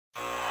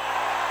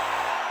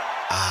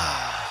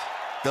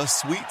The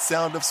sweet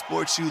sound of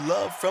sports you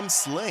love from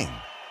Sling.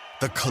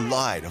 The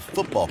collide of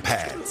football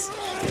pads.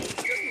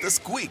 The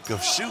squeak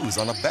of shoes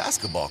on a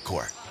basketball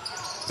court.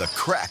 The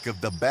crack of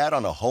the bat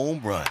on a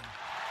home run.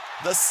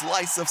 The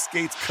slice of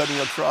skates cutting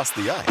across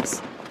the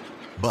ice.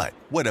 But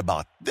what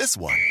about this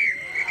one?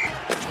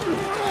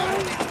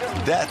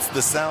 That's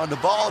the sound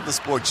of all the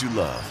sports you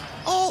love,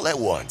 all at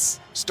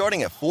once.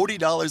 Starting at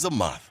 $40 a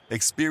month.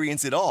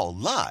 Experience it all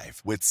live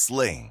with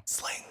Sling.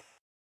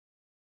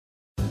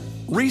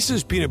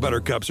 Reese's peanut butter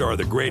cups are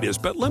the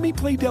greatest, but let me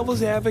play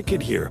devil's advocate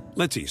here.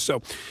 Let's see.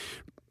 So,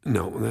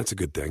 no, that's a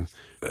good thing.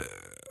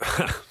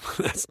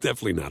 That's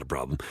definitely not a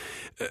problem.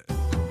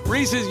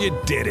 Reese's, you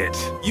did it.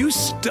 You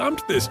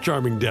stumped this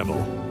charming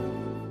devil.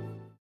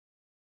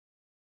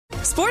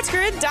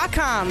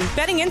 SportsGrid.com.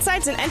 Betting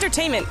insights and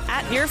entertainment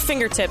at your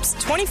fingertips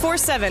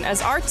 24/7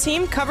 as our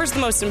team covers the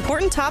most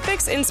important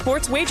topics in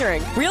sports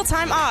wagering.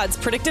 Real-time odds,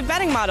 predictive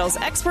betting models,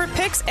 expert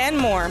picks, and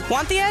more.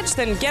 Want the edge?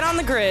 Then get on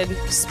the grid.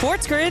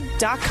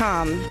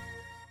 SportsGrid.com.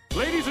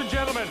 Ladies and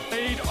gentlemen, I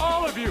need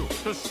all of you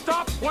to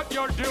stop what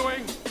you're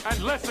doing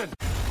and listen.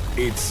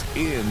 It's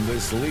In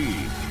This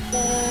League.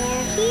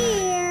 They're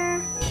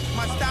here.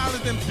 My style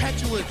is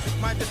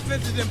impetuous. My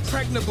defense is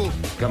impregnable.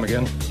 Come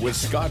again? With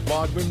Scott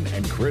Bogman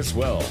and Chris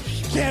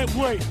Welsh. Can't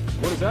wait.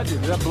 What does that do?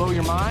 Does that blow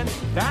your mind?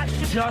 That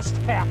just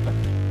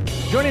happened.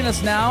 Joining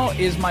us now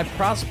is my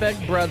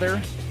prospect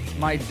brother,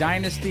 my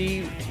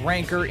dynasty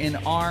ranker in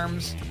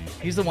arms.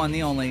 He's the one,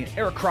 the only,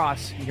 Eric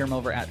Cross. You hear him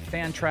over at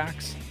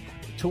Fantrax,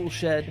 Tool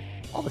Shed,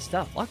 all the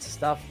stuff, lots of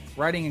stuff.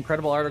 Writing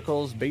incredible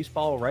articles,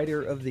 baseball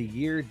writer of the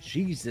year.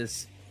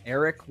 Jesus,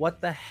 Eric,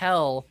 what the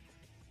hell?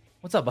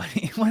 What's up,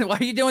 buddy? Why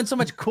are you doing so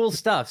much cool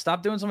stuff?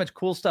 Stop doing so much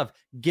cool stuff.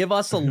 Give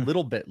us a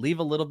little bit. Leave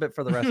a little bit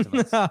for the rest of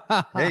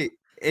us. Hey,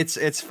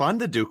 it's fun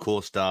to do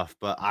cool stuff,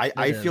 but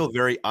I feel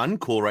very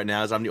uncool right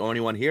now as I'm the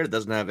only one here that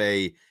doesn't have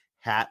a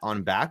hat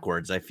on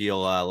backwards. I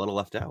feel a little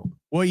left out.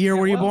 What year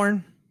were you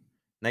born?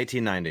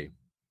 1990.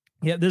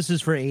 Yeah, this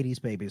is for 80s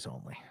babies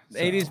only. So.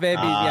 80s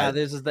babies, yeah,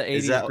 this is the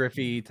 80s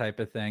Griffey type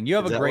of thing. You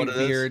have a great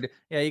beard.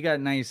 Yeah, you got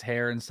nice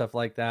hair and stuff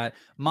like that.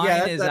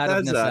 Mine is out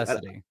of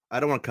necessity. I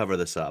don't want to cover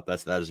this up.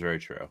 That is very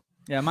true.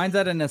 Yeah, mine's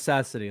out of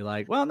necessity.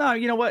 Like, well, no,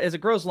 you know what? As it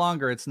grows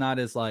longer, it's not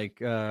as like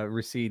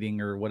receding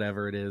or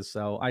whatever it is.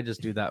 So I just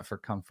do that for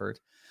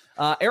comfort.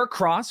 Eric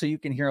Cross, who you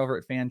can hear over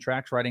at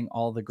Fantrax, writing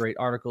all the great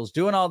articles,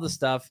 doing all the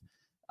stuff.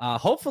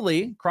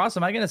 Hopefully, Cross,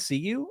 am I going to see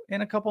you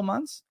in a couple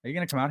months? Are you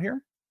going to come out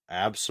here?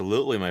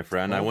 Absolutely, my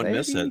friend. Oh, I wouldn't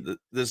miss it.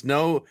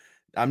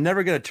 I'm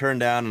never going to turn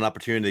down an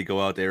opportunity to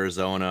go out to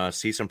Arizona,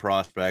 see some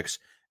prospects,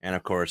 and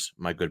of course,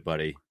 my good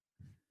buddy.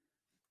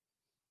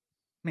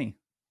 Me,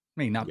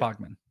 not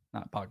Bogman.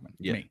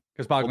 Yeah. Me,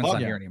 because Bogman's not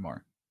here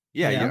anymore.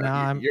 Yeah,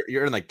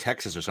 you're in like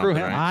Texas or something,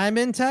 right? I'm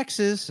in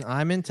Texas,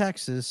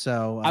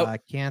 so I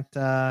can't,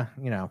 I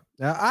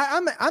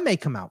may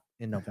come out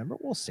in November.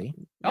 We'll see.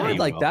 Oh, I'd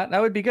like that.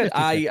 That would be good.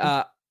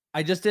 I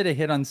just did a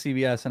hit on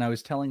CBS, and I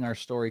was telling our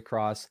story,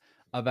 Cross,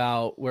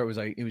 about where it was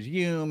like, it was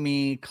you,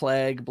 me,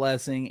 Clegg,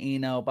 Blessing,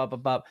 Eno,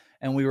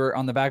 and we were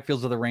on the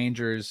backfields of the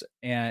Rangers,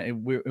 and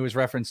it was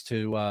reference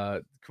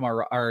to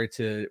Kumar,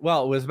 it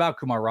was about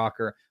Kumar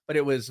Rocker, but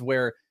it was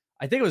where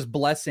I think it was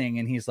Blessing,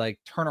 and he's like,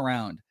 turn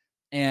around,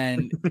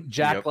 and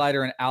Jack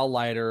Leiter and Al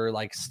Leiter are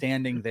like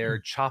standing there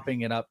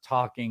chopping it up,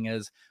 talking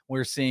as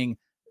we're seeing,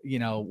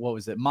 what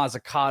was it,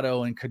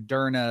 Mazzucato and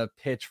Caderna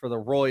pitch for the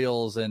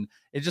Royals, and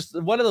it's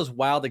just one of those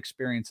wild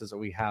experiences that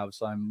we have.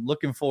 So I'm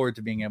looking forward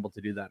to being able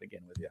to do that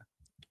again with you.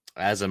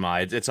 As am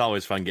I. It's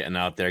always fun getting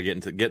out there,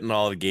 getting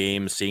all the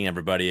games, seeing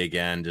everybody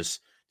again,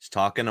 just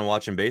talking and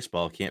watching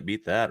baseball. Can't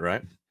beat that,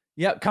 right?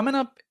 Yeah, coming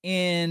up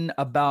in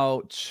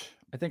about,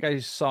 I think I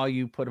saw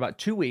you put about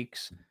 2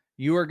 weeks,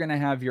 you are going to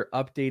have your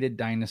updated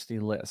dynasty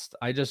list.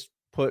 I just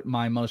put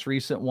my most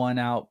recent one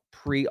out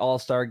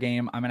pre-All-Star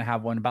game. I'm going to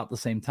have one about the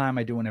same time.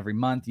 I do one every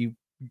month. You,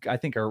 I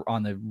think, are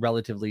on the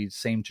relatively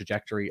same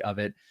trajectory of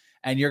it.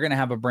 And you're going to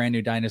have a brand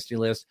new dynasty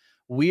list.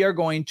 We are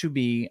going to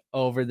be,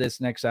 over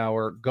this next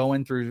hour,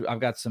 going through,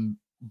 I've got some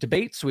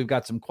debates. We've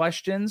got some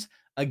questions,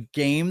 a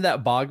game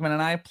that Bogman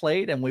and I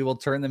played, and we will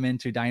turn them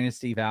into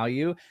dynasty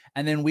value.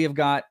 And then we have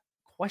got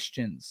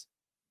questions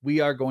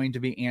we are going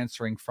to be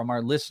answering from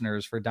our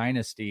listeners for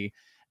dynasty.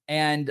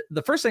 And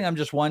the first thing I'm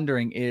just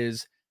wondering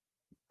is,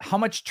 how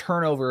much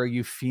turnover are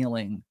you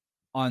feeling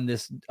on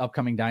this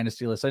upcoming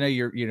dynasty list? I know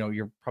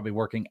you're probably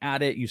working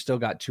at it. You still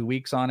got 2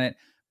 weeks on it,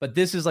 but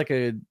this is like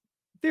a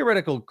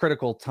theoretical,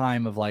 critical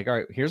time of like, all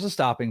right, here's a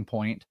stopping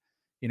point.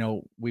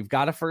 We've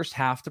got a first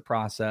half to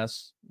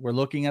process. We're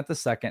looking at the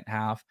second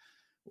half.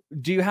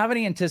 Do you have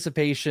any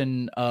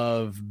anticipation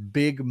of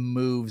big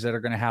moves that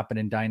are going to happen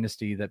in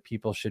dynasty that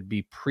people should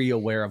be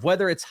pre-aware of,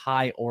 whether it's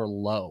high or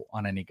low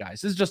on any guys?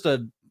 This is just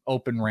an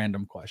open,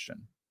 random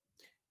question.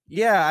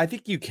 Yeah, I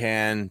think you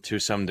can to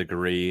some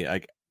degree.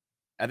 Like,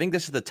 I think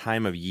this is the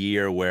time of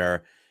year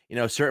where,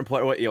 certain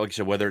players, like you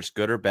said, whether it's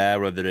good or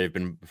bad, whether they've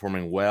been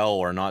performing well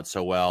or not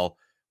so well,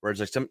 where it's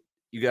like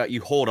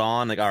you hold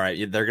on, like, all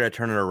right, they're going to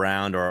turn it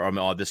around,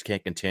 or this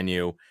can't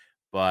continue.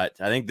 But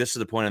I think this is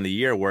the point in the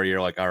year where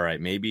you're like, all right,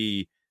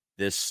 maybe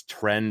this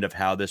trend of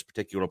how this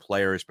particular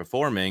player is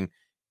performing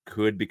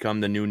could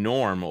become the new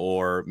norm,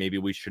 or maybe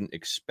we shouldn't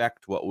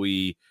expect what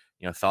we,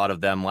 thought of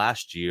them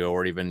last year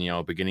or even,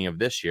 beginning of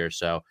this year.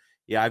 So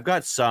yeah, I've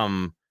got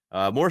some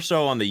more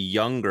so on the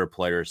younger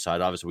player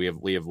side. Obviously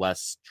we have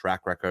less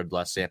track record,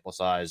 less sample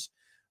size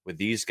with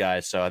these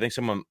guys. So I think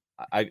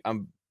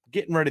I'm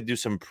getting ready to do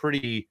some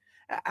pretty,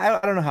 I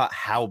don't know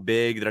how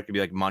big that could be,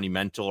 like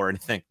monumental or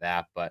anything like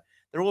that, but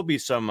there will be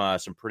some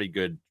pretty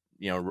good,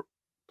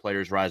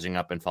 players rising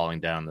up and falling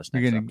down this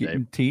next You're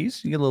going to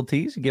tease? You get a little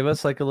tease? You give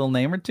us like a little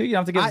name or two? You don't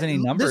have to give us any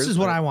numbers. This is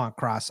what I want,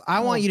 Cross.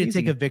 I want you to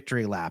take a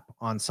victory lap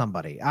on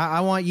somebody. I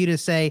want you to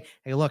say,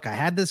 hey, look, I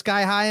had this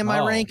guy high in my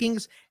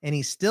rankings and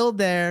he's still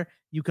there.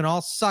 You can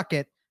all suck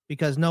it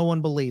because no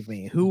one believed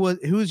me.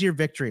 Who's your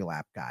victory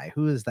lap guy?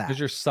 Who is that? Who's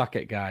your suck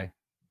it guy?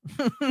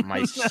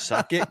 My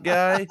suck it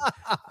guy?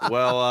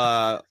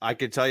 Well, I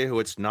could tell you who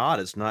it's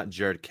not. It's not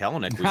Jared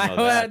Kelenic. We know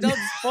that. Don't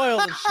spoil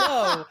the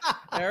show,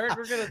 Eric.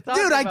 We're gonna talk.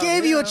 Dude, I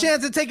gave you a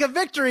chance to take a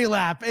victory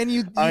lap, and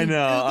you I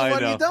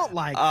know you don't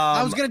like.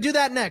 I was gonna do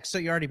that next, so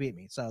you already beat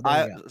me. So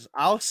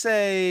I'll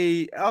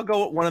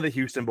go with one of the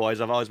Houston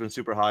boys. I've always been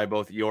super high,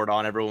 both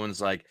Jordan.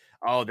 Everyone's like,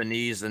 oh, the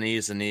knees,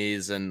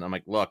 and I'm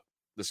like, look,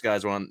 this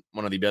guy's one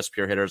of the best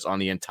pure hitters on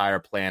the entire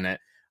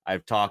planet.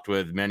 I've talked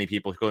with many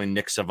people, including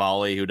Nick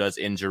Savali, who does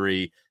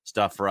injury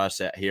stuff for us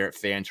here at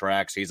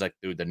Fantrax. He's like,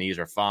 dude, the knees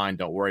are fine.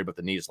 Don't worry about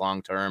the knees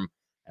long term.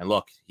 And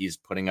look, he's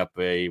putting up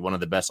one of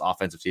the best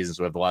offensive seasons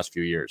we have the last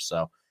few years.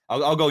 So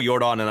I'll go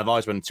Jordan, and I've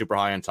always been super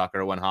high on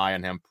Tucker. Went high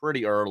on him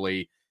pretty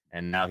early,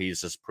 and now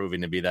he's just proving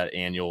to be that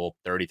annual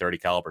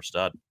 30-30 caliber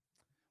stud.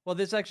 Well,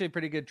 this is actually a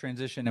pretty good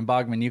transition. And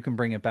Bogman, you can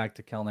bring it back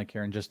to Kelenic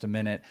here in just a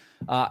minute.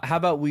 How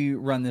about we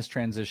run this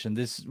transition?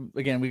 This,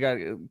 again, we got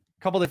a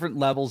couple different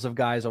levels of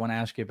guys I want to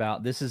ask you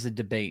about. This is a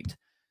debate.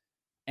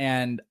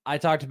 And I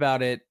talked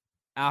about it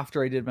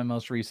after I did my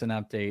most recent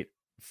update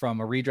from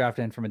a redraft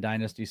and from a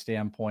dynasty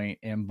standpoint.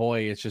 And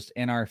boy, it's just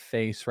in our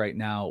face right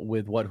now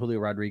with what Julio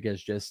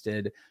Rodriguez just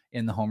did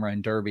in the home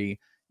run derby.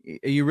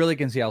 You really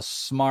can see how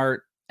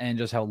smart and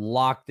just how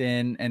locked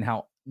in and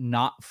how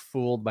not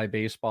fooled by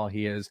baseball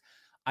he is.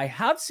 I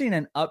have seen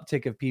an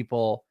uptick of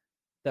people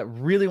that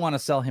really want to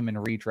sell him in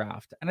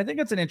redraft. And I think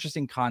it's an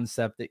interesting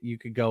concept that you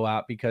could go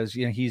out because,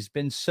 he's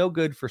been so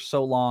good for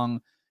so long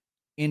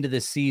into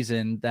this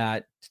season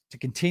that to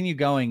continue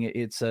going,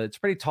 it's a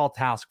pretty tall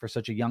task for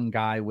such a young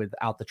guy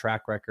without the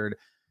track record,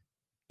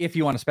 if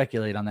you want to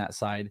speculate on that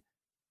side.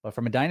 But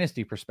from a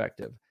dynasty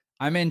perspective,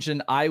 I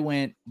mentioned I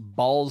went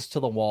balls to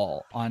the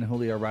wall on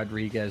Julio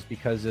Rodriguez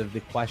because of the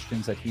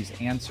questions that he's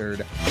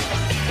answered.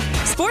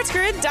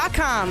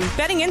 SportsGrid.com.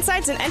 Betting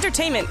insights and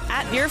entertainment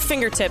at your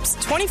fingertips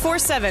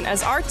 24/7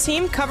 as our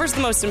team covers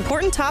the most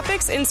important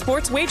topics in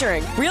sports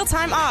wagering.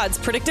 Real-time odds,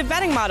 predictive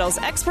betting models,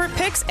 expert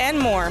picks, and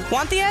more.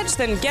 Want the edge?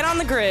 Then get on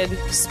the grid.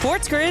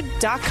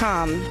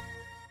 SportsGrid.com.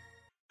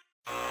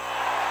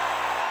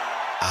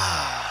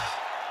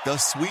 The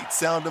sweet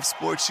sound of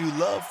sports you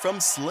love from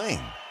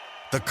Sling.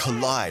 The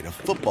collide of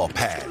football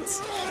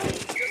pads.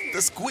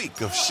 The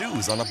squeak of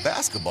shoes on a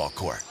basketball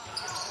court.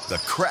 The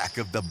crack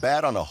of the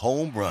bat on a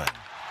home run.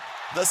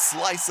 The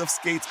slice of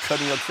skates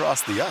cutting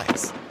across the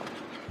ice.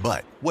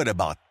 But what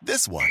about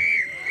this one?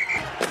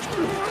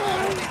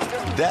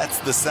 That's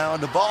the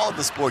sound of all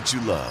the sports you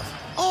love,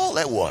 all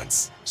at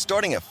once.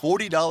 Starting at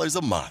 $40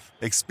 a month.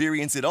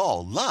 Experience it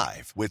all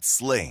live with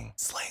Sling.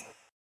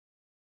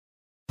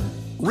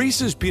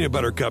 Reese's peanut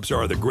butter cups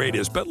are the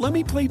greatest, but let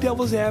me play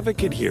devil's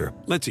advocate here.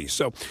 Let's see.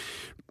 So,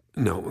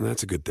 no,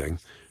 that's a good thing.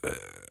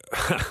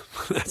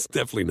 That's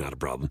definitely not a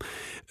problem.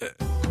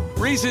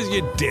 Reese's,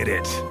 you did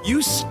it.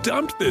 You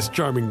stumped this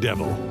charming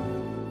devil.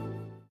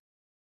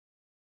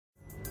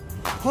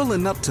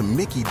 Pulling up to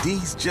Mickey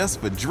D's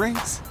just for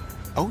drinks?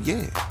 Oh,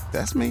 yeah,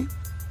 that's me.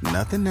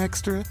 Nothing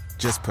extra,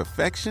 just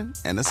perfection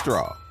and a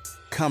straw.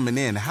 Coming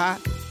in hot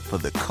for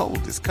the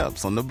coldest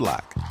cups on the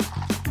block.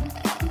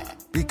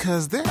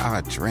 Because there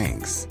are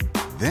drinks.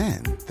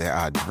 Then there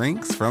are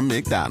drinks from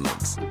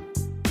McDonald's.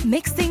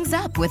 Mix things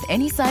up with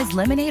any size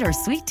lemonade or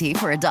sweet tea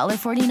for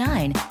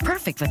 $1.49.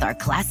 Perfect with our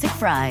classic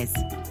fries.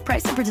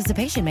 Price and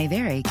participation may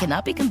vary.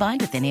 Cannot be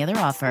combined with any other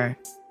offer.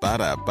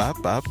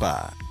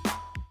 Ba-da-ba-ba-ba.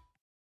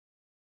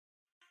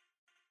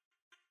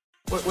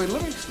 Wait,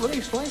 let me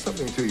explain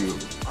something to you.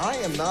 I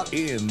am not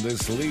in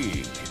this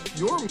league.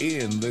 You're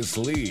in this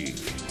league.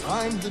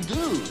 I'm the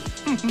dude.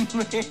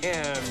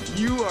 Man,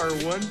 you are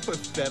one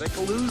pathetic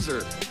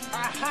loser.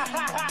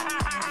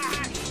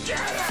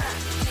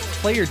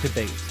 Player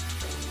debate.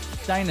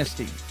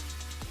 Dynasty.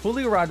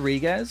 Julio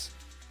Rodriguez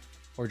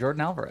or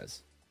Jordan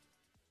Alvarez?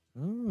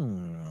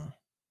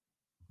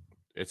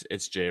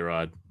 It's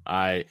J-Rod.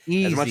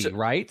 Easy,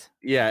 right?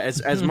 Yeah,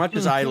 as much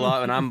as I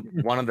love, and I'm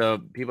one of the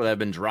people that have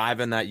been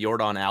driving that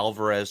Jordan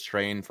Alvarez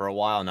train for a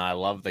while now. I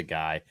love the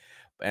guy.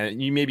 And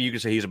maybe you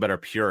could say he's a better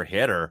pure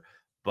hitter,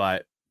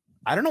 but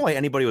I don't know why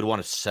anybody would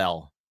want to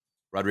sell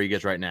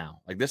Rodriguez right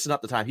now. Like, this is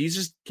not the time. He's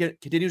just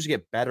continues to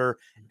get better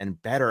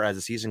and better as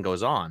the season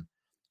goes on.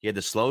 He had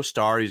the slow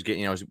start. He's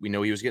getting, we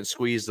know he was getting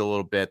squeezed a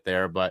little bit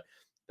there, but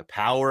The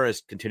power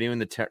is continuing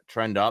the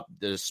trend up.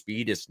 The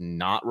speed is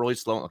not really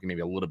slow. Okay,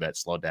 maybe a little bit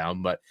slowed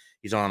down, but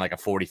he's on like a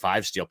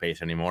 45 steal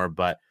pace anymore.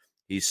 But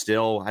he's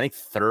still, I think,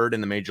 third in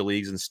the major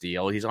leagues in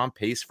steal. He's on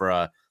pace for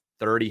a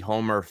 30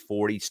 homer,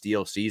 40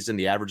 steal season.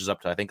 The average is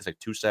up to, I think it's like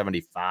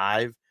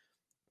 275.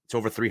 It's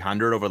over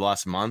 300 over the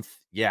last month.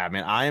 Yeah,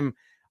 man,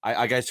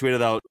 I guys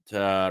tweeted out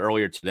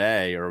earlier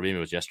today, or maybe it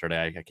was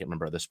yesterday. I can't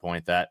remember at this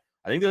point, that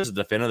I think this is a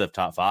definitive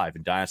top 5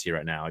 in Dynasty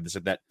right now. Just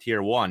like that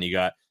tier 1, you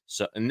got,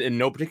 so in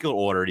no particular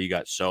order, you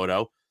got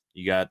Soto,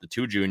 you got the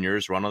 2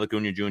 juniors, Ronald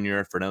Acuna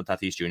Jr., Fernando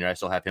Tatis Jr. I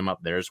still have him up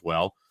there as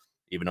well,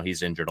 even though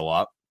he's injured a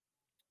lot.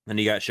 Then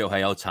you got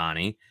Shohei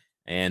Ohtani,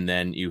 and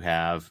then you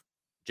have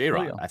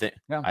J-Rod.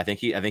 I think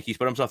he's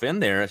put himself in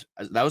there.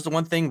 That was the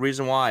one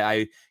reason why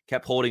I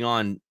kept holding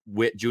on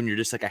Witt Jr.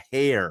 just like a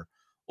hair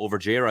over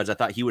J-Rod's. I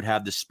thought he would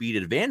have the speed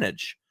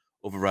advantage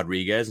over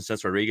Rodriguez, and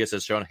since Rodriguez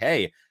has shown,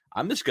 hey,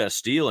 I'm just gonna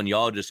steal and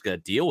y'all just gonna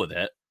deal with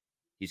it,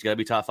 he's got to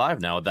be top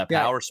 5 now with that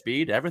power,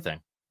 speed,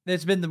 everything.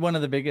 It's been one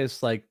of the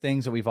biggest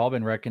things that we've all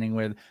been reckoning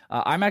with.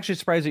 I'm actually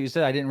surprised that you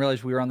said, I didn't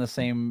realize we were on the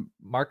same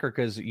marker,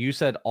 because you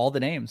said all the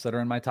names that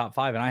are in my top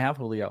 5, and I have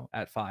Julio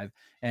at 5,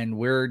 and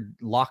we're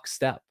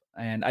lockstep.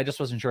 And I just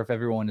wasn't sure if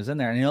everyone is in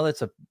there. And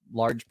that's a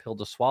large pill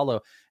to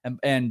swallow.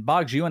 And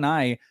Boggs, you and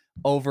I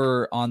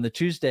over on the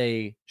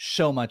Tuesday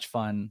So Much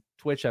Fun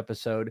Twitch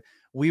episode,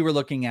 we were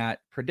looking at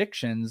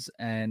predictions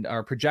and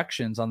our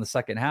projections on the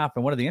second half.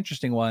 And one of the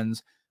interesting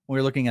ones, when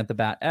we were looking at the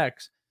Bat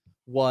X,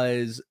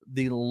 was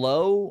the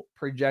low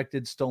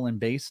projected stolen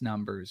base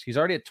numbers. He's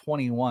already at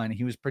 21.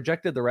 He was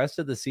projected the rest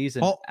of the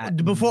season. Hold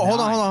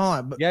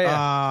on.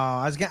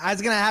 I was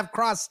gonna have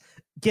Cross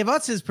give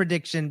us his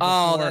prediction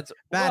before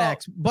Bat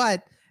X.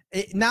 But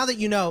now that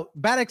you know,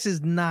 Bat X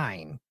is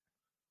 9.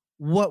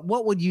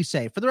 What would you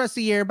say for the rest of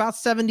the year? About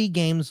 70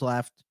 games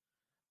left.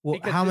 Well,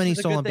 how many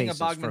stolen bases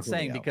for Julio?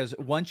 Saying, because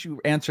once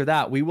you answer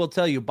that, we will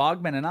tell you.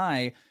 Bogman and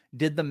I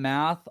did the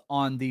math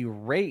on the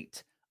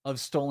rate of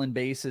stolen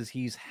bases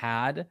he's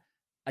had,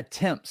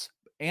 attempts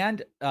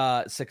and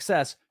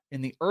success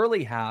in the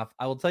early half.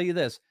 I will tell you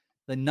this: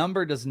 the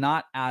number does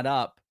not add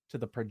up to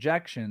the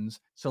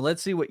projections. So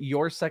let's see what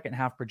your second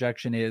half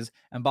projection is.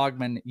 And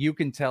Bogman, you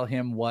can tell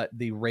him what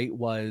the rate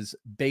was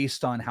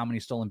based on how many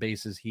stolen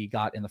bases he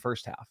got in the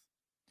first half.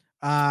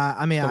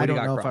 I mean, I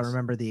don't know if I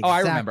remember the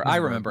exact number. I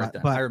remember it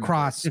then. But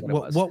Cross,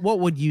 what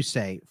would you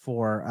say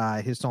for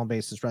his stolen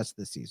bases rest of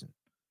the season?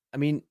 I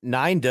mean,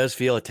 9 does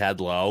feel a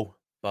tad low,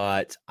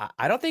 but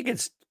I don't think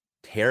it's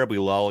terribly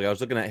low. I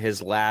was looking at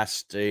his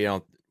last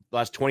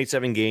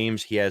 27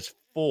 games. He has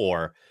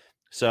 4.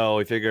 So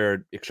we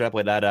figured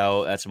extrapolate that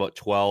out. That's about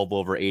 12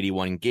 over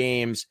 81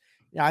 games.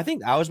 Yeah, I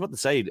think I was about to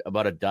say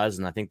about a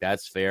dozen. I think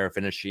that's fair.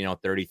 Finish,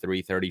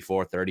 33,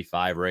 34,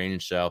 35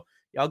 range. So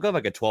yeah, I'll go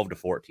like a 12 to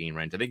 14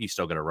 range. I think he's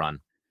still going to run.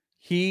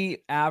 He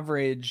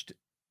averaged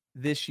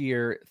this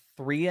year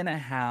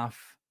 3.5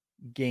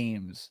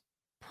 games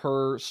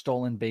per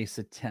stolen base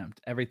attempt.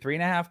 Every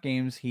 3.5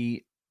 games,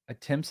 he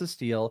attempts a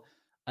steal.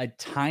 A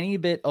tiny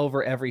bit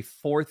over every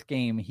 4th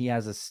game, he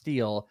has a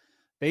steal.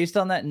 Based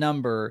on that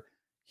number,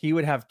 he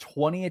would have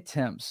 20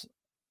 attempts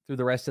through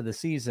the rest of the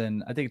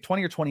season. I think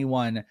 20 or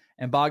 21.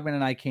 And Bogman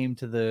and I came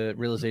to the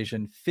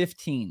realization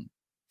 15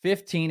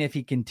 if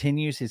he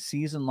continues his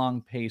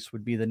season-long pace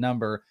would be the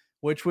number,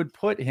 which would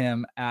put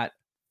him at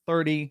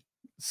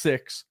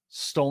 36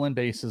 stolen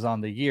bases on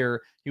the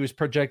year. He was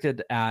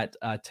projected at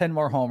 10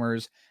 more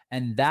homers,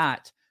 and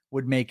that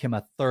would make him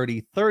a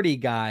 30-30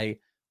 guy,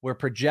 where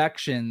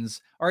projections,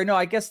 or no,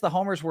 I guess the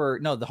homers were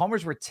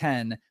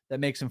 10. That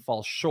makes him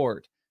fall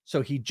short.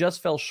 So he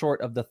just fell short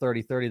of the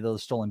 30-30.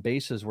 Those stolen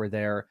bases were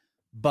there.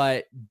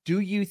 But do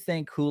you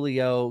think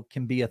Julio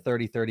can be a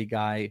 30-30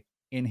 guy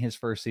in his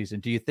first season?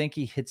 Do you think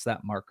he hits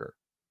that marker?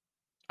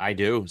 I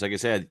do. Like I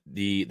said,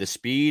 the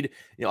speed,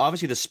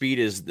 obviously the speed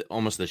is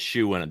almost the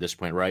shoe-in at this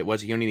point, right?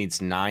 He only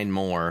needs 9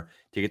 more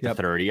to get to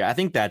 30.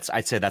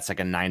 I'd say that's like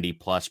a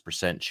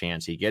 90+%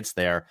 chance he gets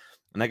there.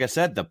 And like I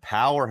said, the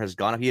power has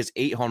gone up. He has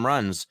 8 home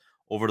runs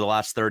over the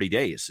last 30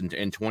 days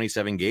in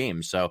 27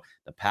 games. So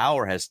the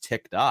power has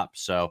ticked up.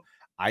 So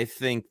I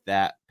think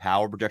that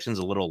power projection is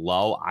a little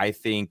low. I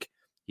think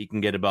he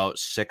can get about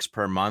 6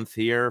 per month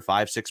here,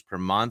 5-6 per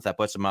month. That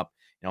puts him up,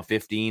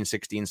 15,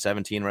 16,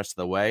 17 rest of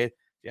the way.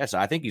 Yeah, so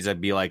I think he's going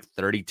to be like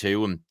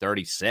 32 and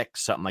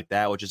 36, something like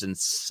that, which is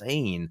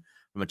insane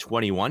from a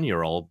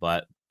 21-year-old,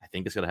 but I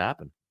think it's going to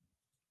happen.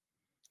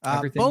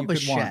 Bo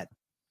Bichette,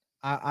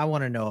 I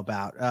want to know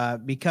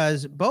about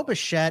because Bo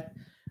Bichette,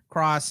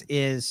 Cross,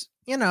 is,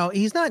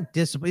 he's not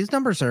disciplined. His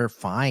numbers are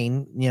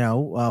fine,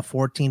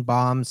 14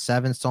 bombs,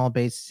 7 stolen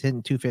bases,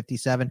 hitting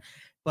 257,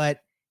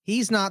 but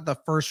he's not the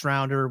first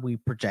rounder we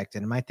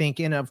projected him, I think.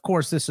 And of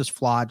course, this is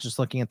flawed just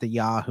looking at the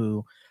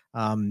Yahoo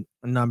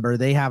number.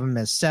 They have him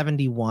as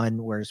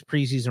 71, whereas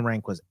preseason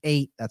rank was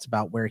 8. That's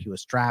about where he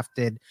was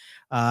drafted.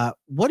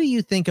 What do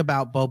you think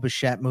about Bo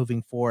Bichette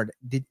moving forward?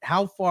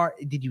 How far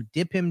did you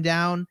dip him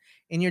down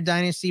in your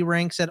dynasty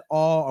ranks at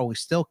all? Are we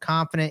still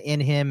confident in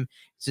him?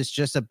 Is this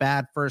just a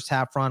bad first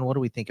half run? What do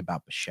we think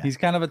about Bichette? He's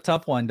kind of a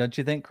tough one, don't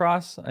you think,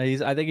 Cross? I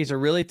think he's a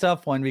really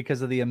tough one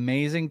because of the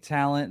amazing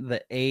talent,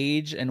 the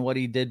age, and what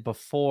he did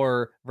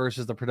before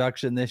versus the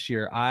production this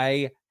year.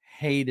 I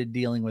hated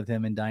dealing with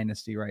him in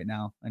dynasty right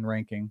now and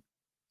ranking.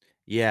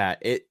 Yeah,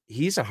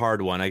 he's a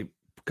hard one.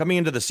 Coming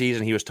into the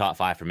season, he was top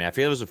 5 for me. I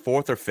feel it was a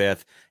 4th or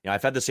 5th.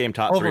 I've had the same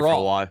top 3 for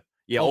a while.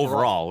 Yeah,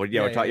 overall.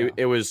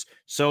 It was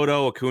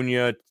Soto,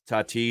 Acuna,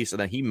 Tatis, and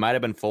then he might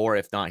have been 4.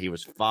 If not, he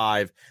was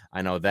 5.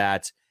 I know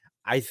that.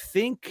 I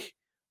think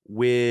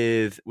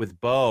with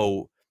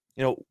Bo,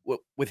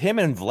 with him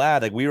and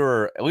Vlad, we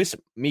were, at least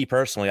me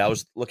personally, I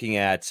was looking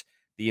at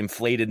the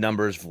inflated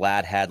numbers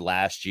Vlad had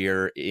last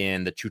year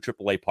in the 2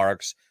 AAA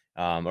parks,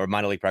 or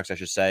minor league parks, I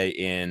should say,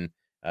 in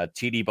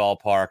TD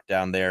Ballpark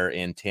down there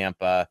in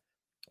Tampa,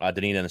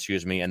 Dunedin,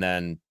 and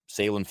then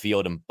Salem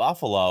Field in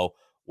Buffalo,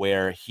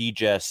 where he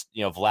just,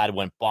 Vlad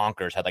went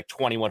bonkers, had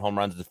 21 home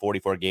runs in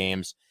 44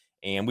 games.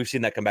 And we've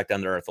seen that come back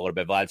down to earth a little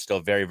bit. Vlad's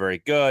still very, very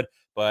good,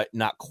 but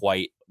not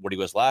quite what he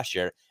was last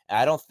year. And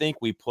I don't think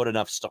we put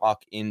enough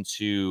stock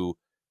into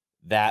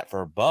that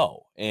for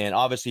Bo. And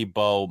obviously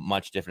Bo,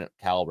 much different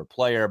caliber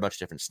player, much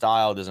different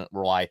style, doesn't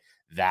rely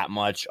that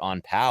much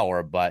on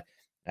power, but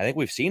I think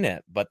we've seen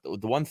it. But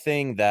the one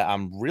thing that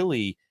I'm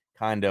really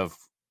kind of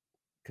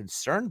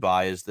concerned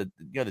by is the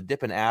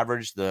dip in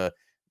average, the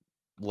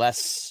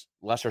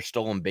lesser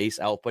stolen base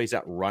outplay. He's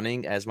not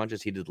running as much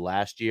as he did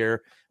last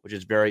year, which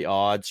is very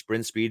odd.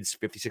 Sprint speed's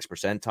 56th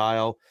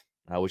percentile,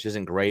 which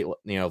isn't great.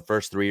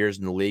 First 3 years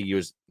in the league, he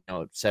was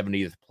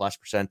 70th plus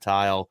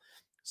percentile.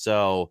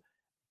 So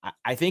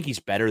I think he's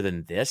better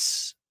than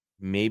this.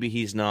 Maybe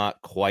he's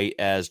not quite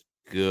as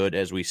good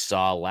as we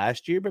saw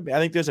last year, but I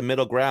think there's a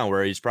middle ground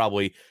where he's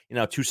probably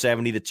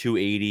 270 to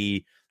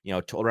 280,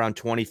 around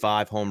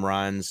 25 home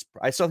runs.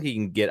 I still think he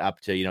can get up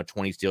to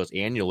 20 steals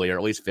annually, or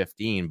at least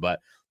 15, but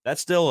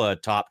that's still a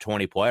top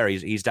 20 player.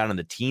 He's down in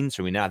the teens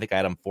for me now. I think I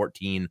had him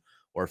 14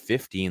 or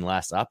 15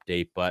 last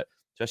update, but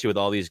especially with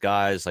all these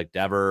guys like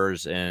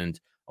Devers and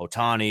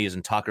Ohtani's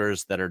and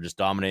Tuckers that are just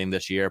dominating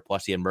this year,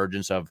 plus the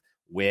emergence of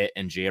Witt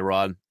and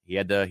J-Rod, he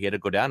had to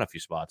go down a few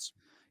spots.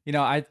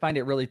 I find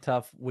it really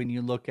tough when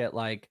you look at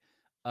a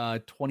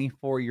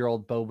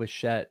 24-year-old Bo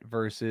Bichette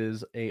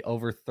versus a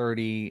over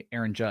 30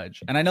 Aaron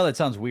Judge. And I know that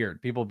sounds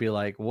weird. People be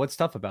like, what's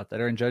tough about that?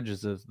 Aaron Judge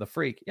is the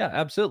freak. Yeah,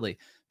 absolutely.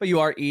 But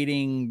you are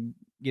eating,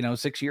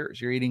 6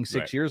 years. You're eating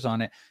 6 years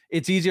on it.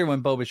 It's easier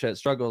when Bo Bichette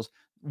struggles.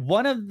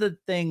 One of the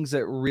things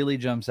that really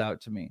jumps out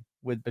to me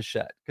with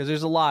Bichette, because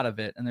there's a lot of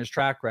it and there's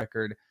track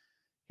record.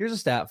 Here's a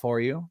stat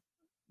for you.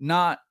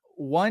 Not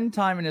one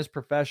time in his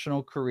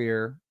professional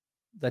career,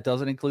 that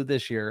doesn't include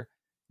this year,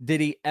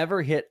 did he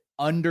ever hit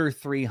under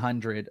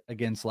 300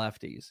 against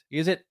lefties.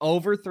 He's hit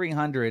over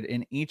 300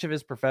 in each of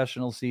his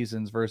professional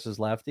seasons versus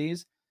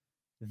lefties.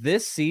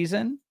 This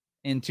season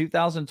in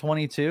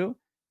 2022,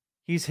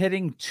 he's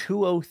hitting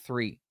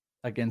 203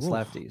 against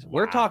lefties.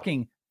 We're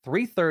talking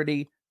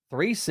 330,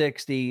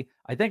 360,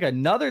 I think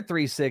another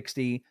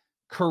 360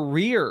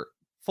 career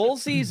full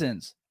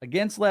seasons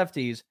against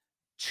lefties,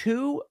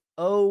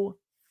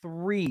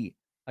 203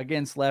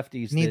 against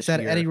lefties. Needs that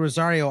year. Eddie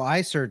Rosario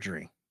eye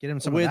surgery. Get him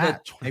some with of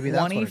that. Maybe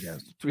that's what it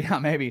is. Yeah,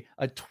 maybe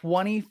a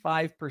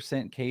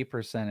 25% K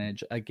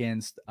percentage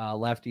against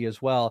lefty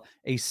as well.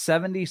 A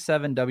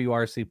 77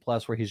 WRC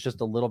plus where he's just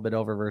a little bit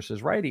over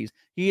versus righties.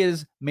 He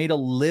has made a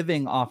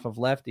living off of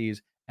lefties,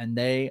 and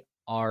they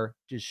are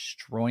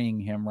destroying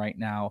him right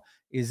now.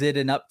 Is it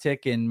an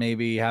uptick in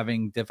maybe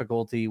having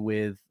difficulty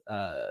with,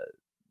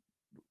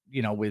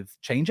 with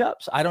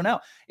changeups? I don't know.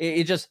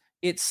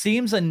 It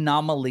seems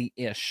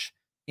anomaly-ish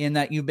in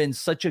that you've been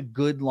such a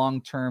good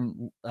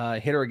long-term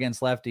hitter against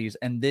lefties,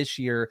 and this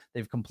year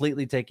they've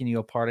completely taken you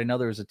apart. I know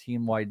there was a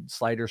team-wide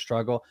slider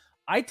struggle.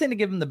 I tend to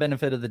give him the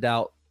benefit of the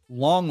doubt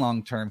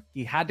long-term.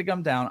 He had to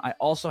come down. I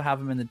also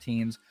have him in the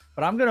teens,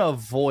 but I'm going to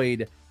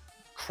avoid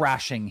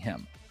crashing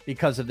him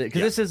because of this,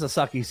 because this is a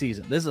sucky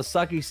season. This is a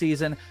sucky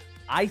season.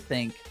 I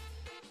think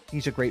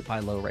he's a great buy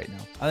low right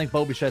now. I think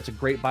Bo Bichette's a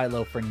great buy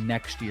low for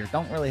next year.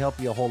 Don't really help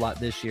you a whole lot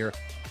this year.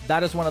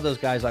 That is one of those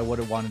guys I would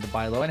have wanted to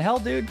buy low. And hell,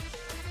 dude,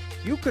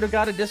 you could have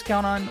got a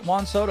discount on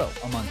Juan Soto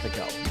a month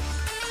ago.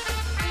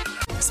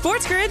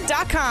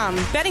 SportsGrid.com.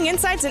 Betting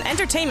insights and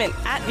entertainment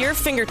at your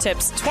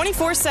fingertips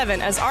 24/7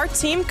 as our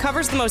team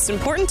covers the most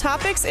important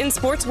topics in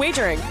sports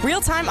wagering.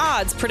 Real-time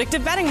odds,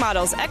 predictive betting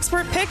models,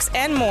 expert picks,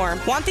 and more.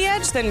 Want the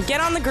edge? Then get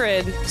on the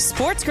grid.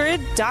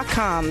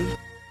 SportsGrid.com.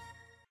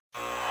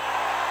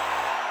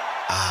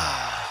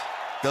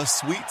 The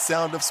sweet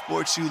sound of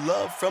sports you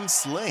love from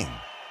Sling.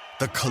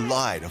 The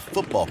collide of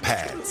football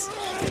pads.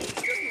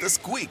 The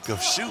squeak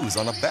of shoes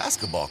on a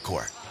basketball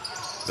court.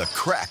 The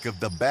crack of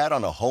the bat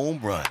on a home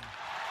run.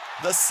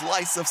 The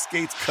slice of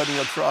skates cutting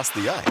across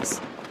the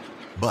ice.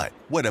 But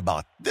what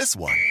about this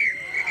one?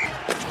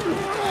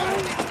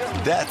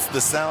 That's the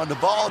sound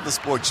of all the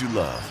sports you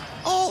love,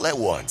 all at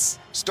once.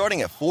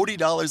 Starting at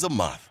 $40 a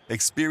month.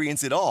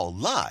 Experience it all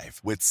live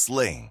with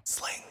Sling.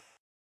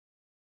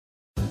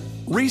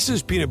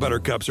 Reese's peanut butter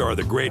cups are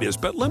the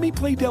greatest, but let me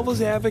play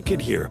devil's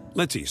advocate here.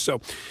 Let's see. So,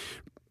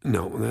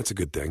 no, that's a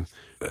good thing.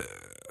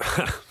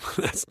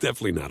 That's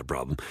definitely not a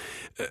problem.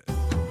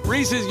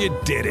 Reese's, you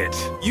did it.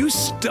 You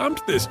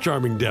stumped this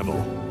charming devil.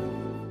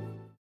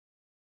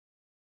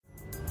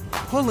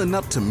 Pulling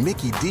up to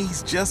Mickey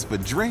D's just for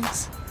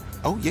drinks?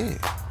 Oh yeah,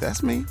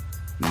 that's me.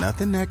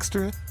 Nothing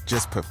extra,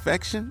 just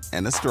perfection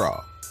and a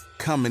straw.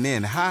 Coming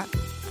in hot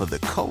for the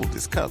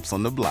coldest cups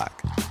on the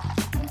block.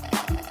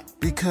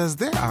 Because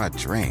there are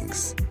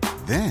drinks.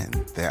 Then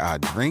there are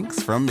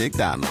drinks from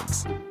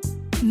McDonald's.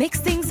 Mix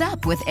things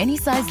up with any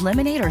size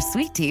lemonade or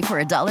sweet tea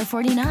for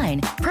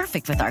 $1.49.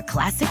 Perfect with our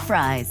classic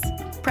fries.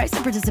 Price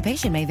and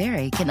participation may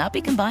vary. Cannot be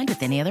combined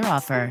with any other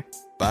offer.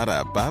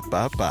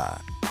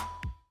 Ba-da-ba-ba-ba.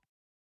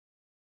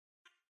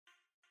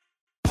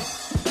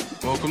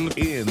 Welcome to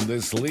In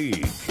This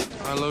League.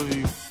 I love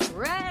you.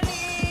 Ready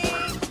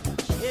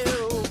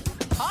to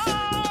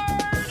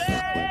party.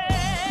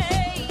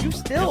 You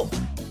still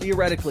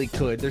theoretically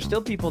could. There's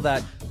still people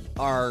that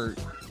are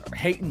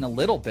hating a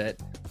little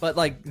bit, but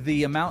like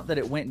the amount that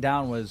it went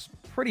down was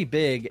pretty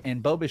big.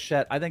 And Bo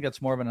Bichette, I think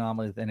that's more of an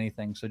anomaly than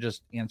anything. So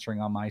just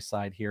answering on my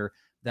side here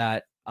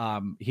that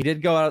he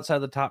did go outside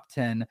the top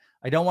 10.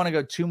 I don't want to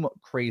go too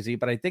crazy,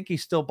 but I think he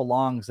still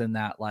belongs in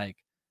that like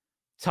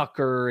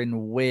Tucker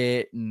and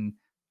Witt and,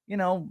 you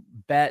know,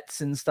 Betts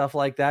and stuff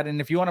like that.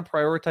 And if you want to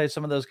prioritize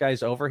some of those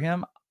guys over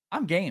him,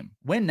 I'm game.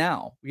 Win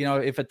now. You know,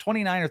 if a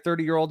 29 or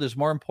 30-year-old is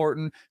more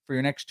important for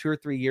your next 2 or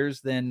 3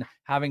 years than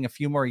having a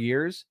few more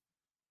years,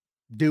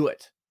 do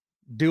it.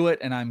 Do it,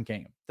 and I'm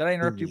game. Did I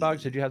interrupt you,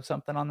 Boggs? Did you have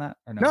something on that?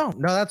 Or No,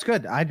 that's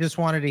good. I just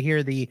wanted to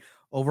hear the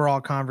overall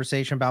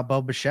conversation about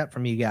Bo Bichette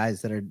from you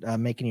guys that are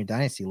making your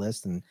dynasty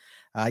list. And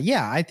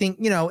yeah, I think,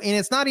 you know, and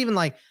it's not even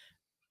like,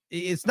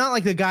 it's not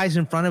like the guys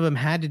in front of him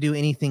had to do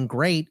anything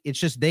great. It's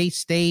just they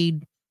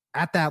stayed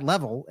at that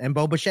level, and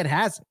Bo Bichette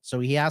hasn't, so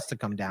he has to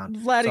come down.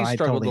 Vladdy so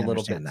struggled totally a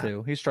little bit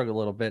too. He struggled a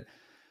little bit.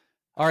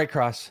 All right,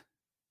 Cross.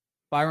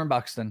 Byron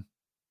Buxton.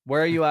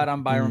 Where are you at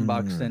on Byron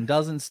Buxton?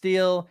 Doesn't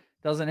steal,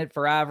 doesn't hit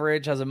for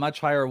average, has a much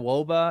higher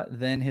WOBA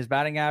than his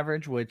batting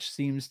average, which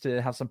seems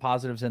to have some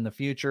positives in the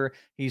future.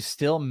 He's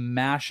still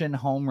mashing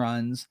home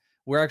runs.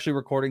 We're actually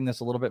recording this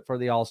a little bit for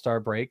the All-Star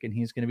break, and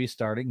he's going to be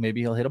starting. Maybe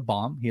he'll hit a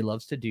bomb. He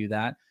loves to do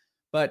that.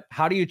 But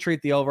how do you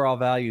treat the overall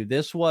value?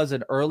 This was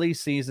an early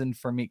season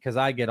for me because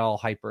I get all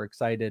hyper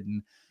excited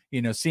and,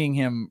 you know, seeing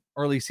him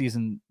early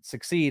season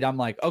succeed. I'm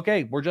like,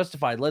 okay, we're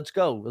justified. Let's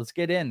go. Let's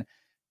get in.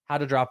 How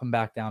to drop him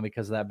back down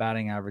because of that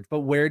batting average.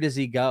 But where does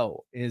he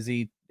go? Is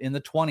he in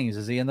the 20s?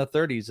 Is he in the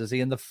 30s? Is he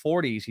in the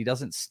 40s? He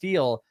doesn't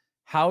steal.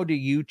 How do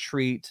you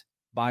treat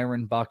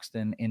Byron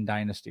Buxton in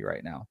Dynasty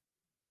right now?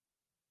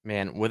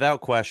 Man,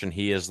 without question,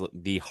 he is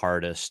the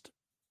hardest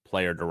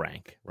player to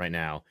rank right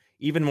now.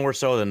 Even more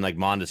so than like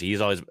Mondesi.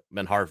 He's always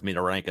been hard for me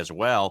to rank as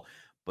well.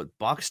 But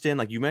Buxton,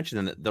 like you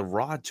mentioned, the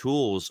raw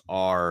tools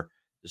are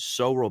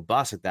so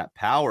robust at that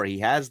power. He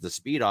has the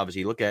speed,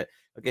 obviously. Look at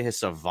his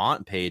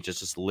Savant page. It's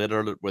just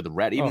littered with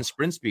red, even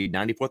sprint speed,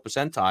 94th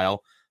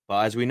percentile.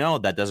 But as we know,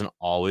 that doesn't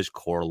always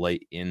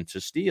correlate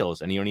into steals.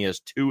 And he only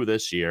has 2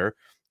 this year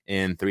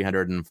in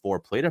 304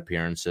 plate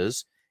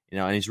appearances. You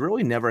know, and he's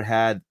really never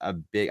had a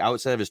big,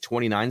 outside of his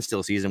 29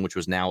 steal season, which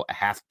was now a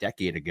half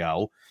decade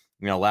ago.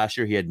 You know, last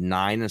year he had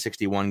 9 in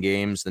 61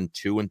 games, then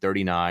 2 in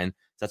 39.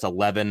 That's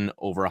 11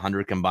 over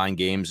 100 combined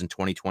games in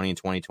 2020 and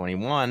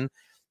 2021.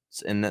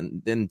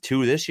 And then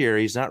 2 this year.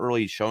 He's not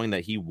really showing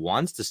that he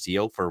wants to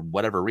steal for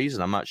whatever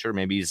reason. I'm not sure.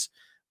 Maybe he's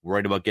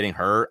worried about getting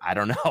hurt. I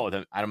don't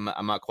know.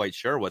 I'm not quite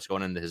sure what's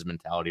going into his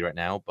mentality right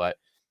now, but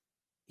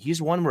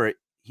he's one where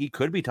he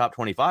could be top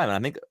 25. And I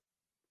think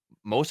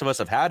most of us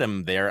have had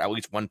him there at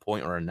least one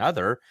point or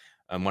another.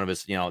 One of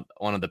his, you know,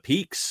 one of the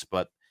peaks,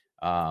 but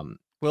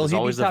will he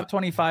be top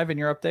 25 in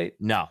your update?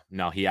 No,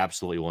 he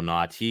absolutely will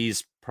not.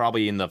 He's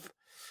probably in the,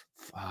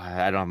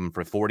 I don't know,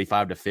 for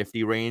 45 to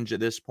 50 range at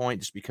this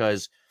point, just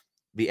because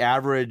the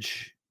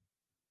average,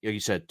 like you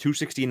said,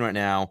 216 right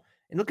now.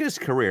 And look at his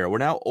career. We're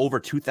now over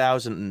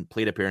 2,000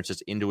 plate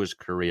appearances into his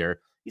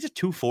career. He's a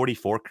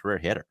 244 career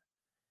hitter.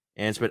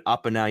 And it's been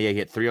up and down. Yeah, he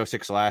hit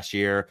 306 last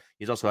year.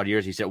 He's also had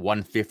years he's hit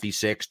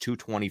 156,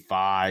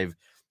 225.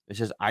 It's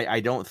just, I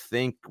don't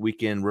think we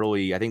can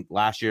really, I think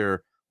last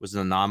year was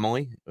an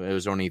anomaly. It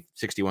was only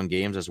 61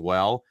 games as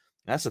well.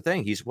 That's the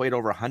thing. He's played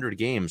over 100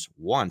 games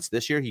once.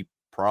 This year, he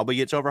probably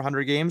gets over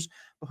 100 games,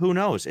 but who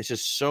knows? It's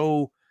just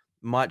so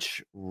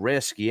much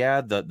risk.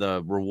 Yeah,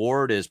 the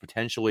reward is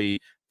potentially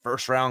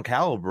first-round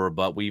caliber,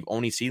 but we've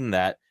only seen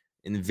that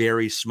in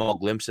very small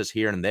glimpses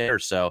here and there.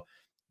 So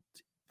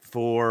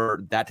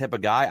for that type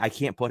of guy, I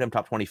can't put him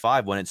top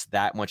 25 when it's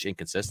that much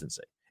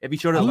inconsistency. If he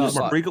showed up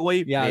more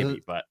frequently,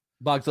 maybe, but.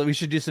 Bugs, we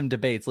should do some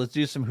debates. Let's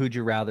do some who'd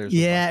you rathers.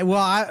 Yeah, well,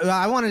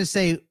 I wanted to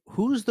say,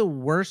 who's the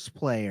worst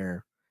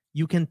player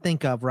you can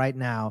think of right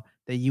now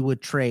that you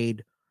would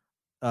trade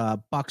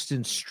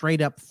Buxton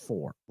straight up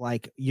 4.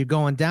 Like you're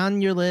going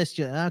down your list.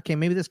 Okay,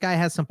 maybe this guy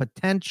has some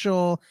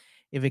potential.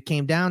 If it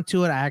came down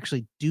to it, I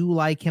actually do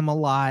like him a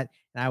lot,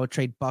 and I would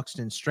trade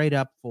Buxton straight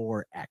up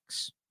for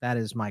X. That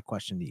is my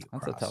question to you.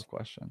 That's Cross. a tough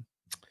question.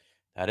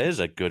 That is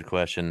a good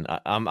question.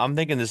 I'm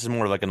thinking this is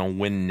more like a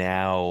win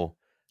now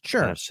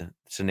kind of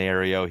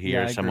scenario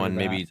here.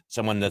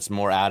 Someone that's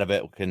more out of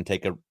it can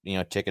take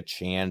a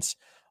chance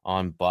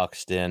on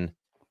Buxton.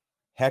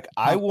 Heck,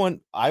 I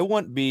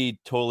wouldn't be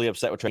totally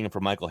upset with trading for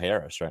Michael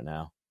Harris right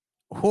now.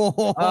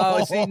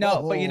 Oh, see,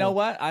 no, but you know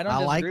what? I don't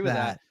disagree like with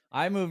that.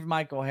 I moved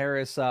Michael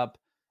Harris up.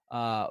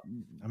 I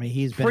mean,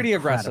 he's been pretty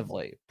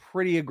incredible.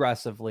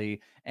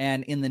 aggressively,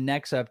 and in the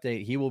next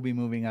update, he will be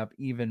moving up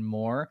even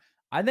more.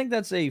 I think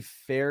that's a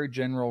fair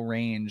general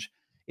range.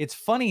 It's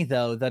funny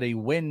though that a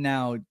win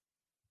now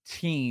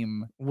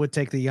team would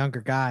take the younger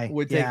guy.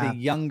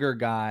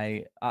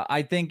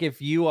 I think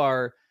if you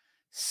are,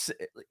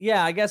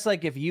 I guess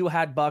like if you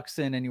had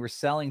Buxton and you were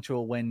selling to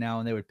a win now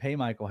and they would pay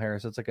Michael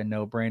Harris, it's like a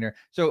no brainer.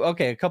 So,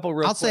 okay, a couple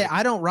real I'll say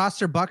I don't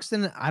roster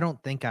Buxton. I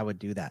don't think I would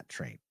do that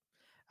trade.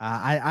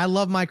 I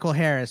love Michael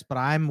Harris, but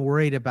I'm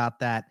worried about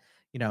that,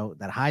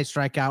 that high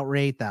strikeout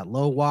rate, that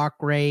low walk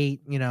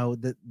rate,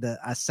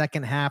 a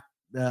second half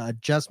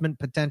adjustment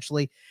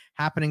potentially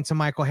happening to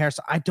Michael Harris.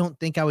 I don't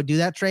think I would do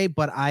that trade,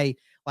 but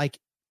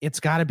it's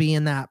got to be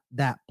in that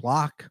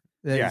block.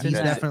 He's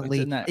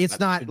definitely, it's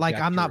not like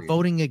I'm not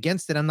voting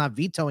against it. I'm not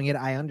vetoing it.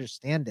 I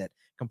understand it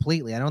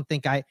completely. I don't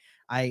think I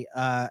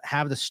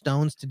have the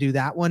stones to do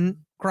that one,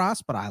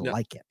 Cross, but I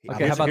like it.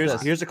 Okay, how about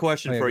this? Here's a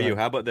question for you.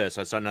 How about this?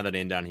 I saw another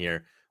name down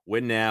here.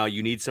 Win now.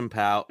 You need some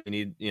power. You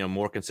need,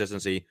 more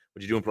consistency.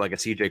 What you doing for like a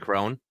CJ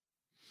Crone?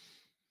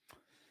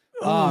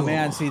 Oh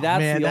man, see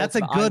that's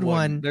a good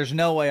one. There's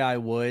no way I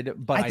would,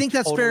 but I think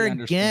that's fair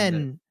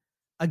again.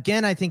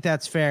 Again, I think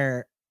that's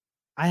fair.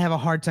 I have a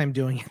hard time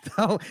doing it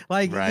though.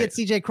 Like you get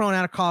CJ Crone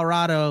out of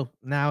Colorado.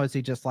 Now is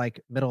he just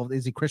like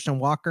is he Christian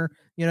Walker?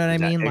 You know what I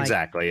mean? Like,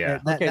 exactly. Yeah.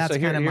 That's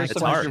kind of my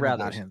question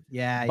about him.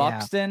 Yeah.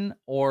 Buxton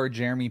or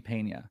Jeremy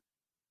Pena?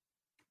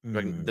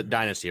 The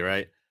dynasty,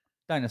 right?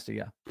 Dynasty,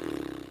 yeah.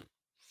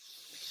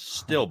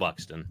 Still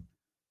Buxton.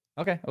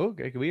 Okay.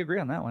 Okay. We agree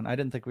on that one. I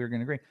didn't think we were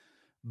going to agree.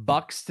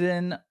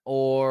 Buxton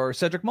or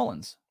Cedric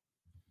Mullins?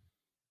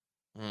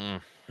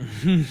 I'm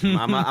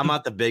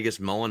not the biggest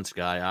Mullins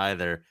guy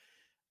either.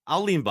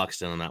 I'll lean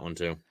Buxton on that one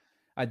too.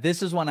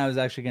 This is one I was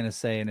actually going to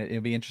say, and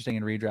it'll be interesting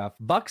in redraft.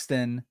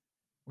 Buxton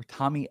or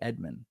Tommy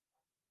Edman?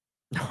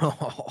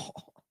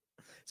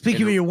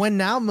 Speaking of your win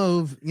now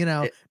move,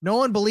 no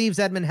one believes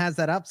Edman has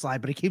that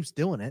upside, but he keeps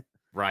doing it.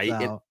 Right.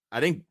 So. I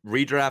think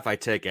redraft, I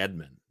take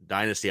Edman.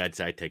 Dynasty, I'd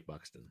say I take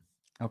Buxton.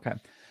 Okay.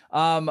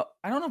 I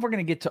don't know if we're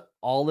going to get to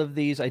all of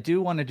these. I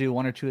do want to do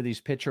one or two of these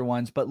pitcher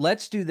ones, but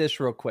let's do this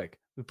real quick.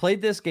 We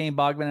played this game,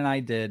 Bogman and I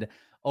did,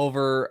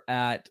 over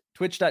at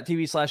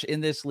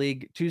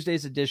twitch.tv/inthisleague,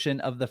 Tuesday's edition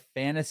of the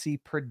Fantasy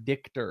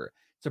Predictor.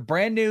 It's a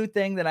brand new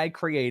thing that I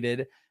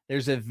created.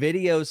 There's a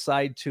video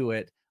side to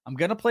it. I'm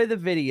going to play the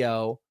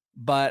video,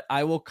 but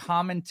I will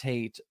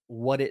commentate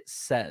what it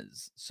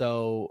says.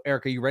 So,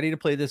 Eric, are you ready to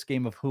play this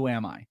game of Who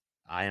Am I?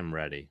 I am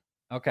ready.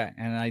 Okay.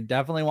 And I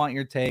definitely want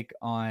your take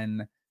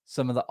on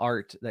some of the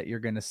art that you're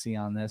going to see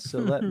on this. So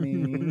let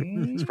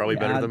me... It's probably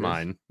better than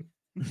mine.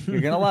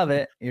 You're going to love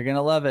it. You're going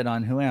to love it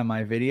on Who Am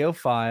I? Video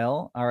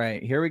file. All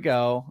right, here we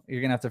go.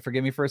 You're going to have to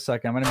forgive me for a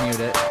second. I'm going to mute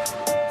it.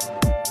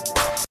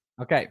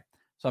 Okay.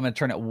 So I'm going to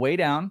turn it way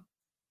down.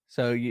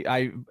 So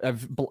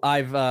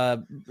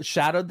I've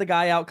shadowed the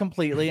guy out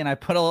completely, and I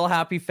put a little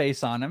happy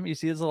face on him. You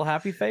see his little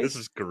happy face? This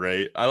is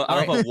great. I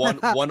love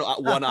how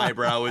one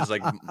eyebrow is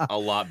like a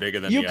lot bigger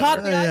than you the caught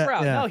other. the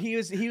eyebrow. Yeah. No, he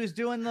was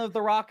doing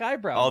the rock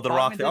eyebrow. Oh, the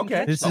rock.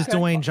 Okay. This is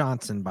Dwayne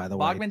Johnson, by the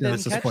way. Bogman didn't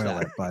This is catch spoiler,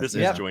 that. but This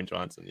is Dwayne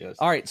Johnson. Yes.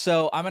 All right,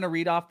 so I'm going to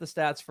read off the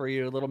stats for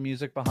you. A little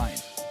music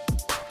behind.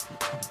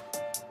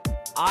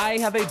 I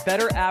have a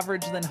better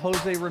average than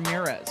Jose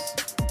Ramirez.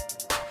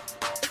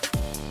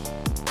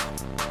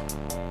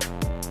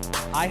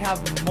 I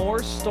have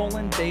more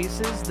stolen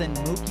bases than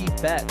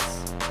Mookie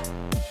Betts.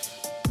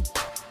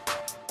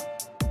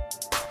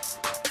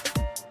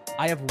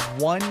 I have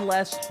one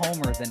less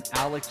homer than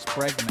Alex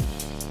Bregman.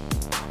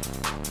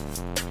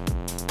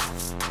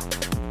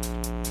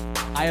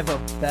 I have a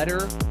better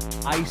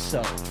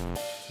ISO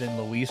than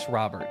Luis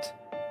Robert.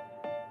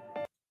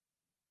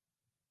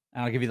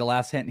 And I'll give you the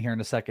last hint here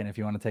in a second if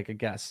you want to take a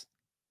guess.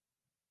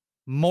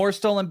 More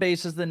stolen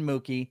bases than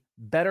Mookie,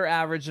 better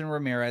average than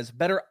Ramirez,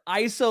 better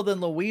ISO than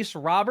Luis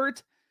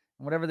Robert,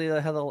 and whatever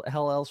the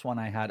hell else one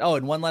I had. Oh,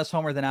 and one less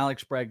homer than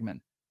Alex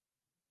Bregman.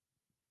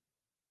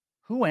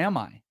 Who am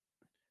I? I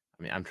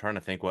mean, I'm trying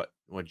to think what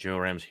Joe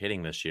Ram's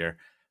hitting this year.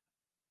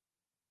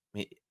 I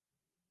mean,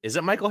 is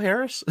it Michael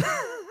Harris?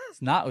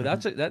 It's not.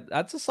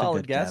 That's a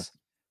solid guess. guess.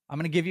 I'm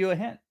going to give you a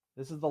hint.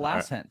 This is the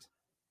last hint.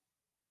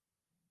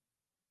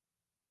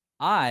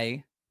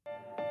 I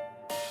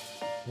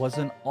was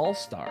an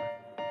all-star.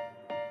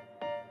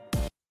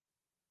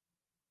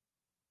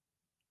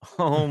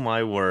 Oh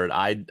my word.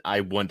 I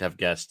wouldn't have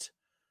guessed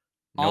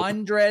Nope.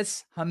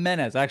 Andres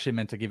Jimenez. I actually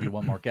meant to give you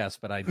one more guess,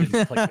 but I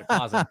didn't click the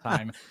pause in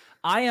time.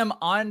 I am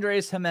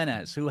Andres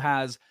Jimenez, who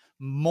has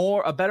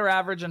a better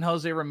average than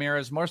Jose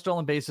Ramirez, more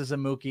stolen bases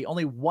than Mookie,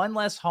 only one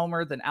less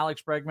homer than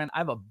Alex Bregman. I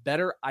have a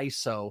better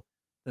ISO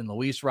than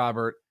Luis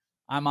Robert.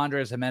 I'm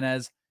Andres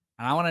Jimenez,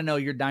 and I want to know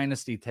your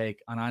dynasty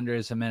take on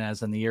Andres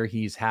Jimenez and the year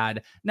he's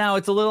had. Now,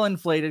 it's a little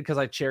inflated because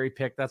I cherry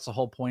picked. That's the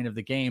whole point of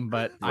the game,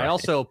 but I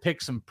also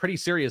picked some pretty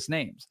serious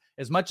names.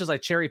 As much as I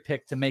cherry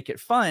picked to make it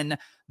fun,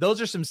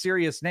 those are some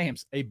serious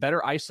names. A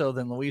better ISO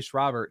than Luis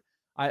Robert,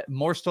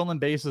 more stolen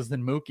bases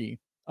than Mookie,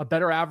 a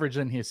better average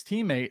than his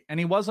teammate, and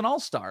he was an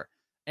all-star.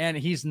 And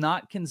he's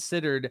not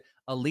considered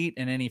elite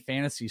in any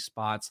fantasy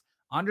spots.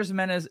 Andres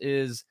Jimenez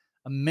is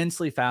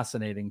immensely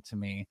fascinating to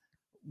me.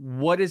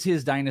 What is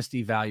his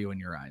dynasty value in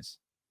your eyes?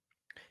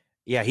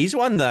 Yeah, he's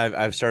one that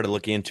I've started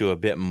looking into a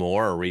bit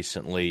more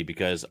recently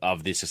because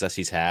of the success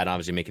he's had,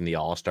 obviously making the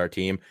all-star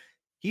team.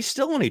 He's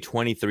still only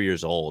 23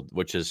 years old,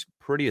 which is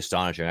pretty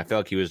astonishing. I feel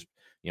like he was,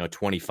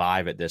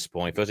 25 at this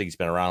point. It feels like he's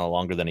been around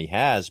longer than he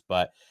has,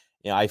 but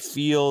I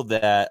feel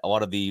that a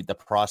lot of the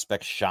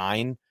prospect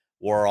shine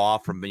wore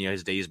off from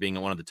his days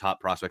being one of the top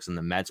prospects in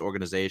the Mets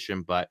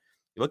organization. But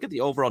you look at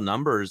the overall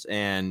numbers,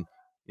 and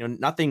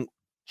nothing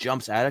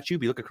jumps out at you.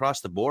 But you look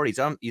across the board, he's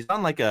on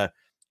like and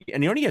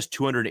he only has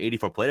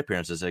 284 plate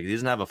appearances. Like, he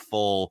doesn't have a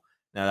full.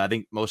 I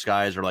think most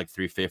guys are like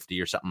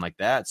 350 or something like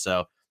that.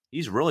 So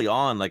he's really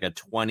on like a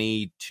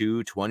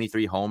 22,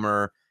 23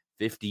 homer,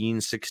 15,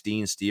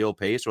 16 steal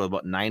pace with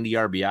about 90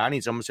 RBI. And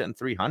he's almost hitting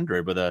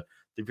 300 with a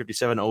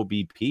 357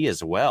 OBP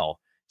as well.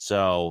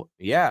 So,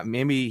 yeah,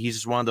 maybe he's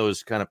just one of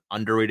those kind of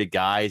underrated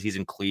guys. He's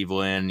in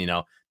Cleveland,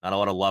 not a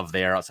lot of love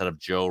there outside of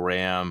Joe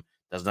Ram.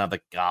 Doesn't have the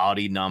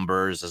gaudy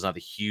numbers, doesn't have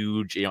the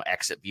huge,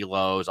 exit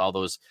velos, all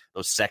those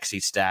sexy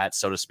stats,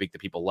 so to speak,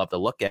 that people love to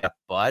look at.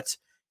 But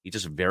he's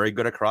just very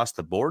good across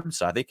the board.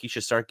 So I think he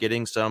should start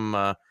getting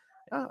some,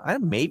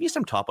 maybe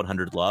some top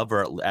 100 love,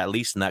 or at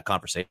least in that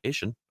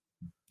conversation.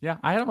 Yeah,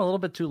 I had him a little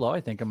bit too low,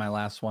 I think, in my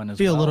last one as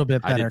feel well. a little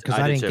bit better because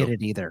I didn't too. get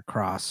it either,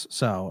 Cross.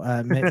 So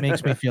it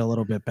makes me feel a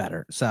little bit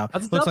better. So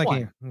looks like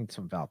you need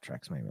some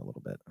Valtrex maybe a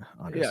little bit.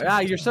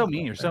 Yeah, you're so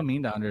mean. You're so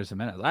mean to Andres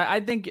Jimenez. I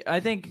think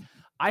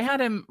I had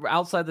him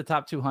outside the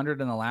top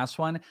 200 in the last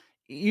one.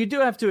 You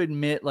do have to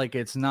admit, like,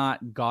 it's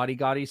not gaudy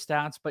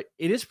stats, but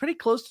it is pretty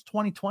close to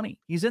 2020.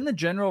 He's in the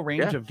general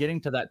range of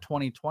getting to that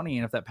 2020.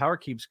 And if that power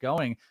keeps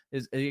going,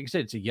 like I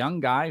said, it's a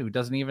young guy who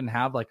doesn't even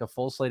have like a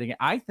full slate again.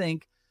 I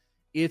think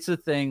it's a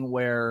thing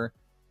where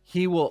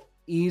he will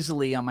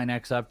easily, on my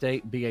next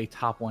update, be a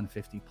top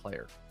 150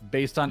 player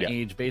based on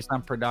age, based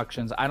on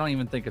productions. I don't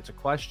even think it's a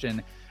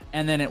question.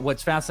 And then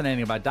what's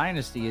fascinating about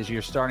Dynasty is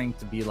you're starting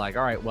to be like,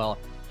 all right, well,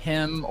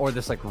 him or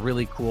this like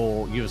really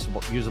cool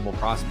usable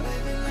prospect.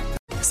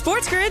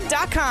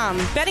 SportsGrid.com.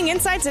 Betting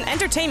insights and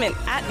entertainment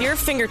at your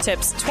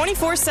fingertips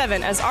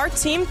 24/7 as our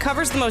team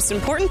covers the most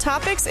important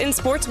topics in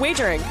sports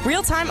wagering.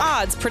 Real-time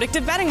odds,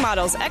 predictive betting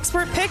models,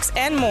 expert picks,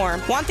 and more.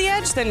 Want the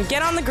edge? Then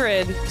get on the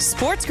grid.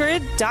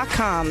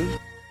 SportsGrid.com.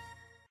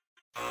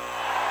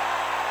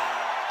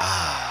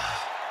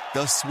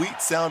 The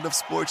sweet sound of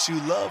sports you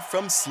love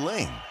from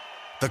Sling.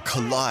 The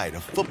collide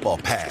of football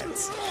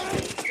pads.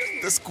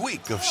 The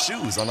squeak of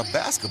shoes on a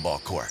basketball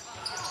court.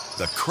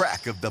 The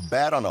crack of the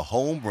bat on a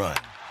home run.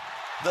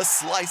 The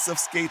slice of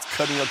skates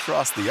cutting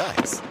across the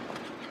ice.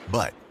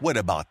 But what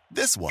about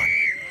this one?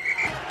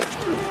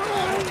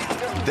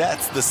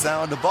 That's the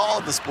sound of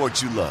all the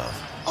sports you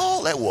love,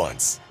 all at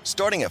once.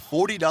 Starting at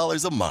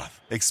 $40 a month.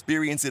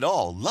 Experience it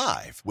all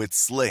live with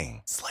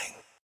Sling.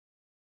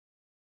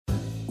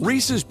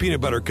 Reese's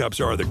Peanut Butter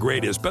Cups are the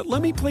greatest, but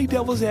let me play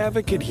devil's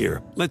advocate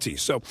here. Let's see.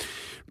 So,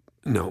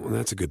 no,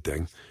 that's a good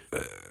thing.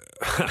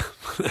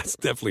 That's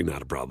definitely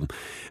not a problem.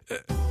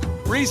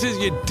 Reese's,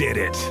 you did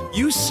it.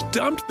 You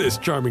stumped this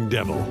charming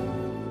devil.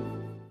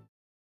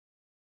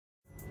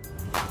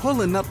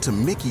 Pulling up to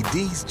Mickey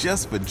D's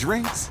just for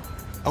drinks?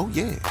 Oh,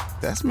 yeah,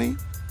 that's me.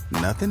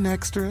 Nothing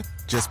extra,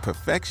 just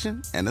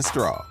perfection and a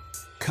straw.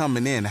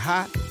 Coming in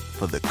hot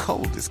for the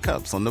coldest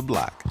cups on the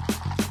block.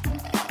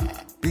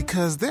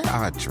 Because there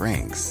are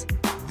drinks.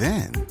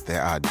 Then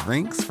there are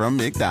drinks from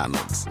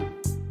McDonald's.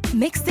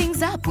 Mix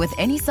things up with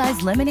any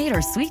size lemonade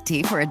or sweet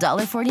tea for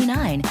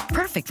 $1.49.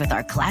 Perfect with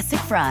our classic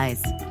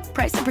fries.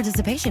 Price and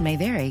participation may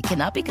vary.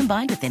 Cannot be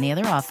combined with any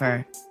other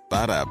offer.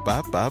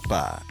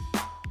 Ba-da-ba-ba-ba.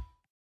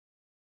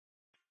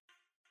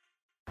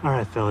 All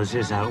right, fellas,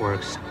 here's how it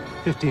works.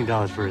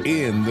 $15 for it.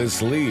 In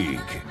this league.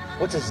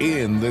 What's this?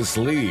 In this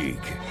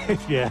league.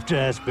 If you have to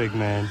ask, big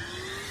man,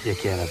 you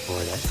can't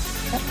afford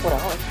it. That's what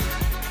I like.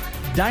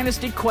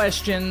 Dynasty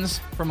questions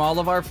from all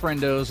of our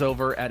friendos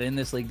over at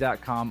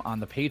inthisleague.com on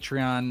the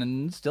Patreon,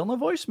 and still no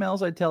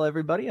voicemails. I tell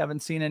everybody, I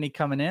haven't seen any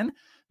coming in.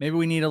 Maybe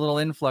we need a little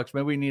influx.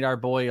 Maybe we need our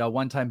boy,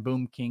 One-Time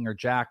Boom King or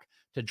Jack,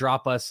 to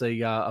drop us a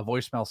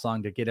voicemail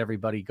song to get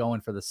everybody going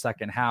for the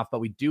second half. But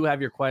we do have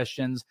your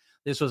questions.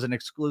 This was an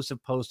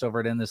exclusive post over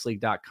at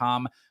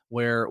inthisleague.com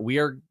where we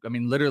are,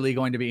 literally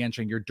going to be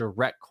answering your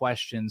direct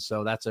questions.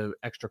 So that's an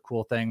extra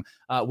cool thing.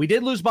 We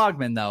did lose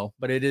Bogman, though,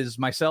 but it is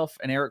myself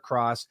and Eric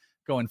Cross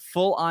going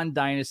full on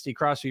dynasty.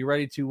 Cross, are you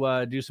ready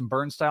to do some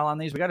burn style on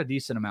these? We got a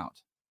decent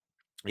amount.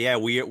 Yeah,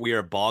 we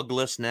are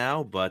bogless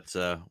now, but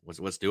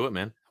let's do it,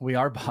 man. We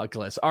are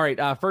bogless. All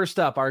right. First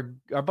up, our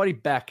buddy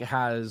Beck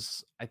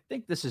has, I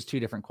think this is 2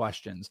 different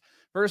questions.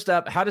 First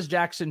up, how does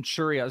Jackson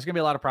Chourio? There's going to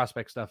be a lot of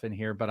prospect stuff in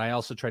here, but I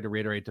also try to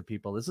reiterate to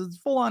people, this is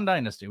full on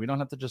dynasty. We don't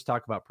have to just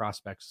talk about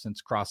prospects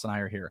since Cross and I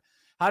are here.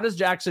 How does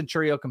Jackson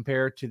Chourio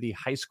compare to the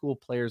high school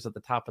players at the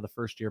top of the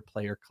first-year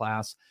player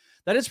class?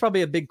 That is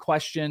probably a big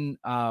question.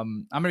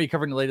 I'm going to be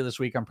covering it later this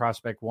week on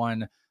Prospect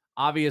One.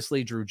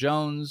 Obviously, Drew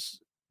Jones,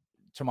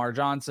 Tamar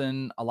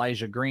Johnson,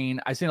 Elijah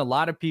Green. I've seen a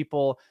lot of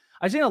people,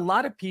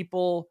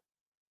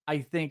 I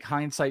think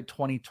hindsight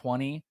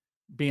 2020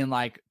 being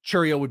like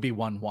Chourio would be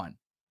 1-1.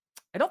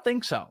 I don't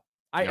think so.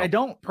 I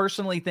don't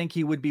personally think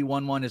he would be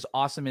 1-1 as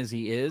awesome as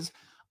he is.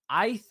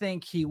 I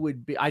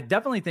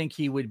definitely think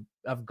he would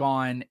have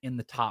gone in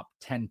the top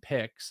 10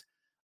 picks.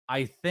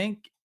 I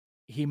think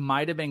he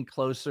might have been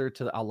closer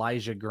to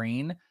Elijah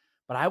Green,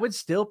 but I would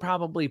still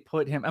probably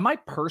put him, I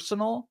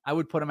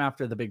would put him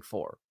after the big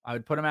 4. I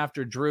would put him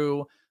after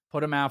Drew,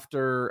 put him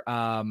after,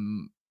 I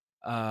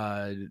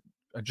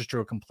just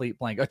drew a complete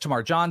blank.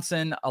 Tamar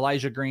Johnson,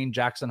 Elijah Green,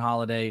 Jackson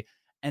Holiday.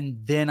 And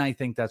then I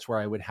think that's where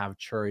I would have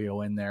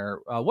Chourio in there.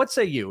 What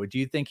say you? Do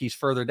you think he's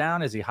further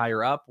down? Is he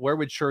higher up? Where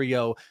would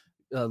Chourio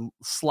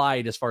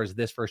slide as far as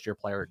this first-year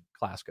player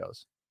class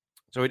goes?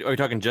 So are we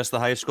talking just the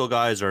high school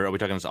guys, or are we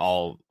talking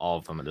all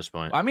of them at this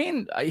point? I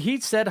mean, he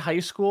said high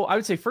school. I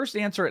would say first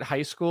answer at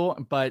high school,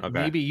 but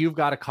maybe you've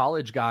got a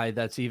college guy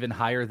that's even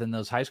higher than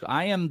those high school.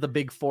 I am the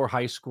big 4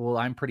 high school.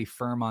 I'm pretty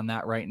firm on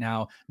that right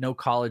now. No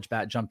college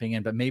bat jumping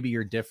in, but maybe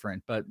you're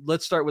different. But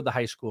let's start with the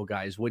high school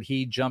guys. Would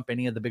he jump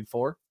any of the big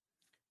 4?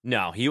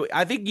 No,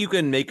 I think you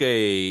can make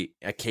a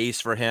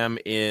case for him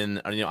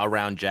in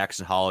around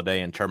Jackson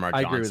Holiday and Tamar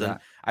Johnson. I agree with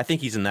that. I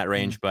think he's in that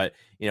range, but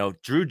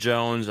Drew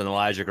Jones and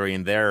Elijah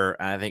Green, they're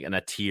I think in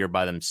a tier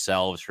by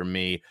themselves for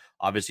me.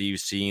 Obviously, you've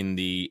seen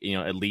the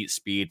elite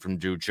speed from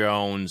Drew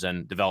Jones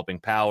and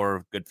developing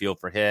power, good feel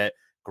for hit.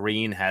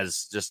 Green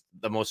has just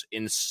the most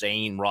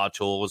insane raw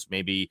tools,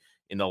 maybe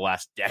in the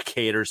last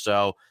decade or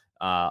so.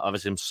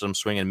 Obviously, some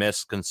swing and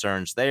miss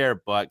concerns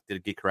there, but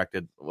did get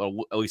corrected, well,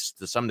 at least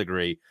to some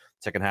degree,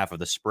 second half of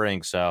the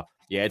spring. So,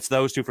 yeah, it's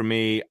those 2 for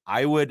me.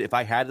 I would, if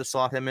I had to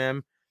slot him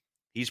in,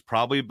 he's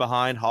probably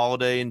behind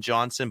Holiday and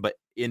Johnson, but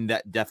in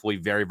that definitely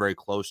very, very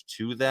close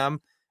to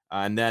them.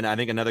 And then I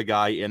think another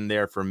guy in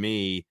there for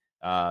me,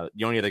 the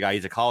only other guy,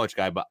 he's a college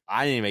guy, but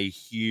I am a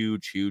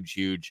huge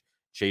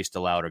Chase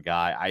DeLauter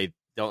guy. I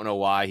don't know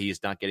why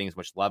he's not getting as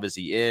much love as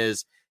he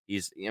is. I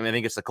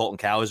think it's the Colton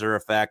Cowser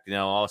effect,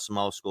 all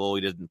small school.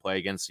 He doesn't play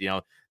against,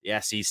 the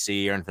SEC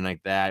or anything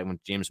like that. When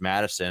James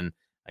Madison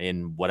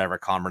in whatever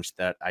conference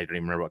that, I don't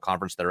even remember what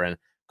conference they're in,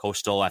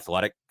 Coastal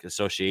Athletic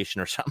Association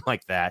or something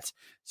like that.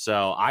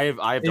 So I have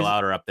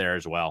DeLauter up there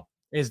as well.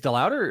 Is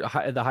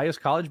DeLauter the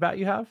highest college bat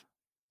you have?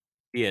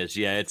 He is.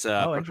 Yeah. It's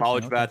for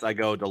college bats. I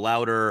go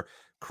DeLauter,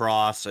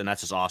 Cross, and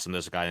that's just awesome.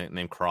 There's a guy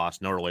named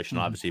Cross, no relation,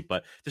 obviously,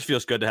 but just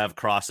feels good to have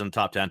Cross in the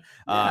top 10.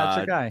 Yeah, that's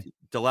your guy.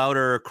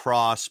 DeLauter,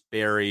 Cross,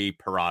 Barry,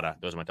 Parada.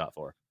 Those are my top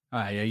 4.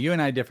 Yeah, you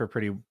and I differ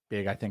pretty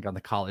big, I think, on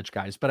the college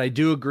guys, but I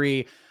do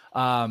agree.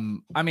 I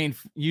mean,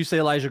 you say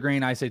Elijah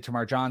Green, I say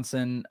Tamar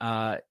Johnson.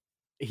 I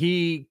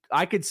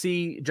could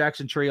see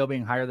Jackson Chourio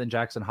being higher than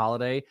Jackson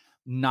Holiday,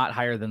 not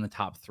higher than the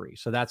top 3.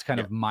 So that's kind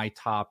of my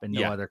top, and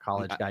no other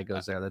college guy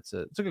goes there. It's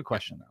a good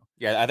question, though.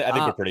 Yeah, I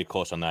think we're pretty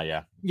close on that.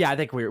 Yeah, I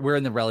think we're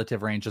in the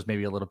relative range, just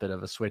maybe a little bit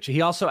of a switch.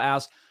 He also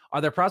asked,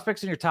 are there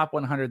prospects in your top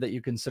 100 that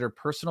you consider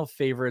personal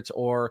favorites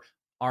or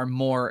are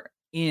more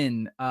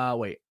in?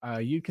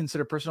 You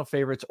consider personal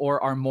favorites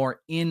or are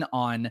more in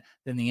on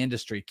than the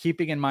industry?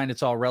 Keeping in mind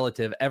it's all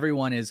relative.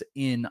 Everyone is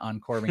in on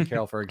Corbin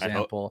Carroll, for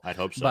example. I'd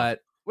hope so. But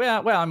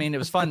well, I mean, it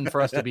was fun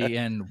for us to be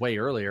in way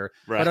earlier.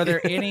 Right. But are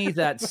there any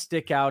that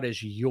stick out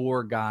as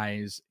your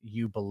guys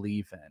you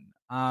believe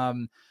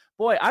in?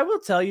 Boy, I will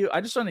tell you, I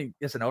just want to,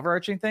 it's an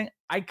overarching thing.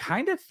 I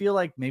kind of feel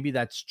like maybe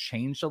that's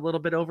changed a little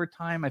bit over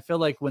time. I feel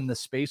like when the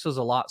space was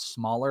a lot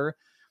smaller,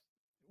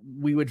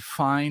 we would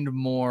find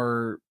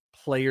more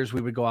players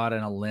we would go out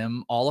on a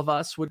limb. All of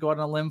us would go out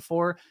on a limb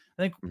for.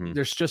 I think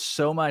there's just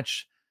so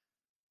much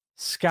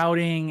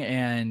scouting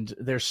and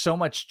there's so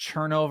much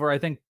turnover. I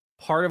think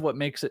part of what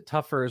makes it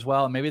tougher as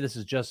well, and maybe this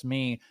is just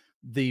me,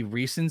 the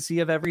recency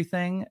of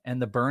everything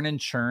and the burn and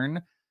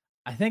churn,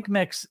 I think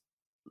makes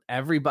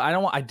everybody,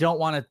 I don't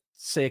want to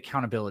say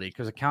accountability,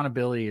 because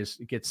accountability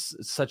gets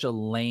such a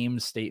lame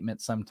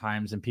statement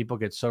sometimes and people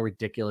get so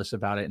ridiculous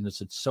about it and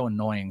it's so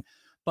annoying.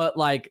 But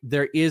like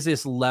there is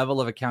this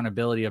level of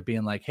accountability of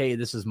being like, hey,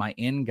 this is my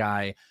in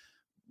guy.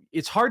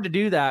 It's hard to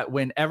do that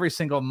when every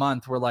single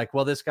month we're like,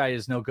 well, this guy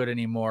is no good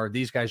anymore.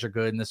 These guys are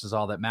good and this is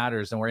all that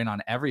matters. And we're in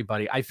on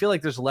everybody. I feel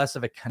like there's less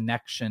of a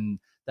connection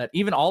that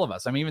even all of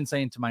us, I'm even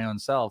saying to my own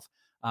self,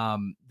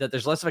 that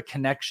there's less of a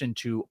connection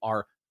to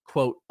our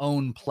quote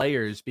own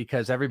players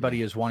because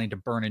everybody is wanting to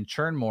burn and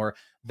churn more.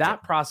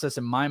 That process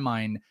in my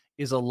mind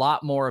is a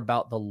lot more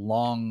about the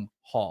long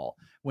haul.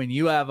 When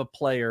you have a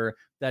player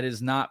that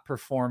is not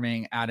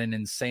performing at an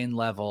insane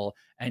level,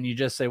 and you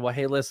just say, well,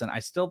 hey, listen, I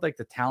still think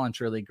the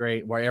talent's really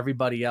great, where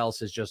everybody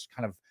else is just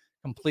kind of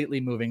completely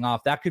moving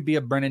off. That could be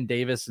a Brennan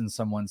Davis in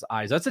someone's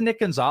eyes. That's a Nick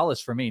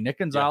Gonzalez for me. Nick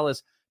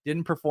Gonzalez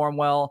didn't perform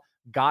well,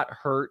 got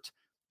hurt,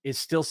 is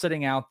still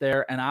sitting out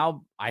there. And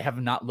I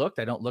have not looked.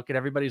 I don't look at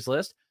everybody's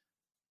list.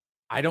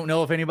 I don't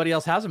know if anybody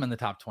else has him in the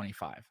top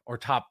 25 or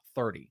top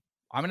 30.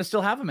 I'm going to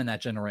still have him in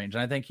that general range.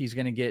 And I think he's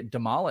going to get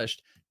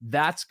demolished.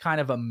 That's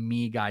kind of a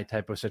me guy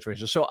type of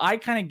situation. So I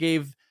kind of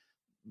gave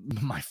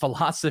my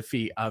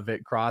philosophy of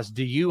it, Cross.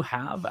 Do you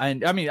have,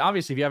 and I mean,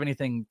 obviously if you have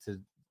anything to,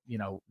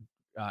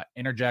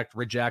 interject,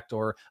 reject,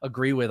 or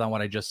agree with on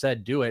what I just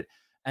said, do it.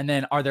 And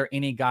then are there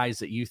any guys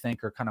that you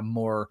think are kind of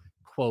more,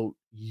 quote,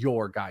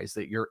 your guys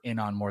that you're in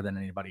on more than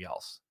anybody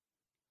else?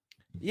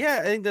 Yeah,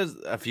 I think there's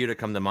a few to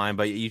come to mind,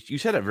 but you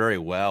said it very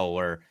well,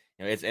 where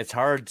it's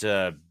hard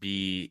to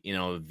be,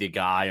 the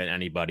guy on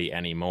anybody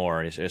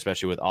anymore,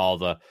 especially with all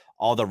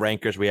the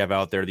rankers we have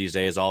out there these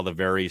days, all the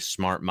very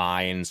smart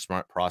minds,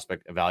 smart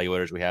prospect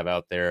evaluators we have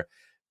out there.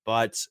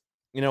 But,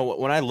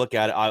 when I look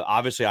at it,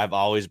 obviously I've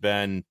always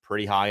been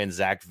pretty high in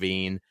Zach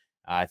Veen.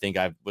 I think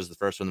I was the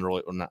first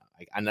one.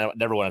 I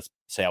never want to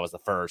say I was the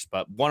first,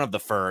 but one of the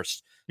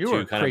first. You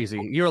were crazy.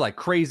 You were like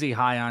crazy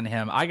high on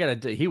him.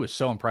 He was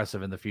so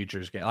impressive in the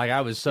futures game. Like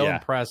I was so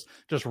impressed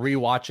just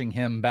rewatching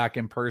him back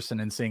in person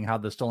and seeing how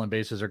the stolen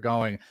bases are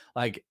going.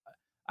 Like,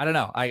 I don't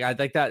know. I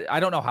think that I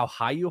don't know how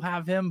high you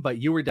have him, but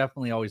you were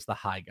definitely always the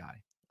high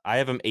guy. I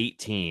have him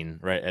 18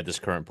 right at this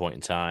current point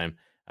in time.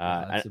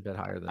 That's a bit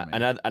higher than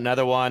me.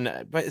 Another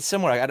one, but it's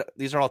similar.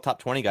 These are all top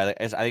 20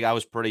 guys. I think I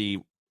was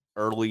pretty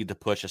early to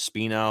push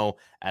Espino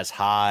as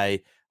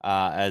high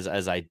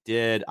as I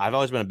did. I've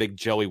always been a big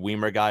Joey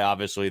Wiemer guy.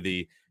 Obviously,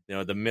 the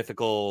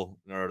mythical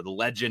or the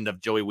legend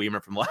of Joey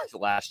Wiemer from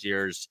last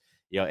year's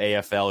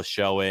AFL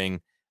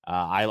showing.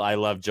 I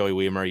love Joey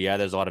Wiemer. Yeah,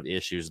 there's a lot of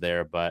issues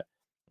there, but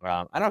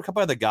I know a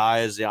couple other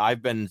guys.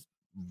 I've been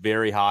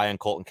very high on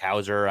Colton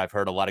Cowser. I've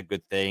heard a lot of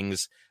good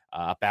things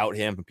about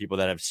him from people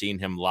that have seen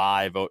him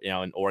live,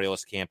 in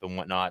Orioles camp and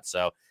whatnot.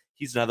 So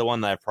he's another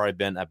one that I've probably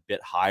been a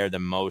bit higher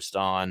than most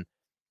on.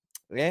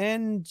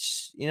 And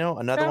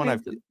another one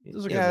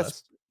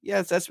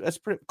that's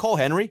pretty. Cole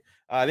Henry.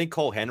 I think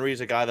Cole Henry is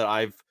a guy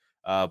that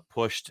I've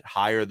pushed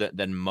higher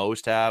than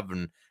most have,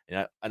 and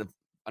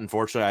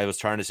unfortunately, I was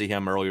trying to see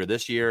him earlier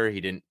this year.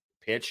 He didn't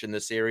pitch in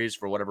this series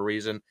for whatever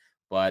reason,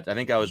 but I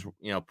think I was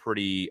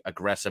pretty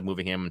aggressive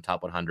moving him in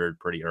top 100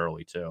 pretty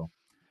early too.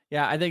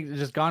 Yeah, I think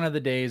just gone are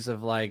the days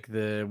of like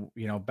the,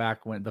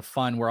 back when the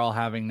fun we're all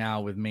having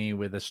now with me,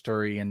 with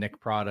Asturi and Nick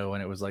Prado.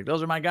 And it was like,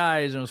 those are my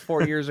guys. And it was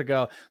 4 years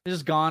ago.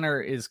 Just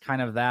goner is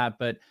kind of that.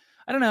 But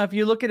I don't know, if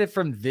you look at it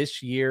from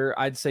this year,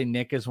 I'd say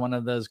Nick is one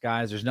of those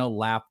guys. There's no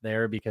lap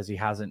there because he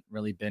hasn't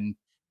really been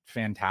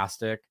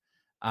fantastic.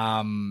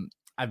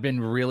 I've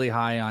been really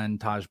high on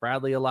Taj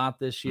Bradley a lot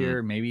this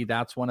year. Maybe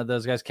that's one of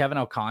those guys. Kevin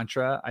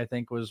Alcantara, I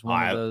think, was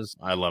one of those.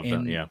 I love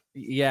them. Yeah.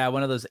 Yeah.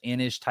 One of those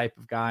in-ish type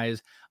of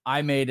guys.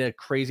 I made a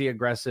crazy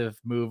aggressive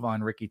move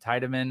on Ricky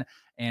Tiedemann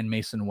and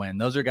Mason Wynn.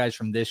 Those are guys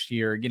from this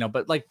year,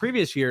 but like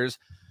previous years,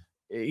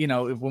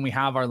 when we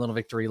have our little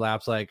victory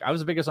laps, like I was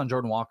the biggest on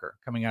Jordan Walker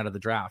coming out of the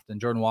draft, and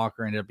Jordan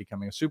Walker ended up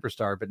becoming a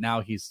superstar, but now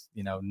he's,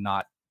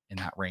 not in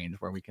that range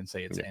where we can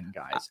say it's in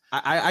guys.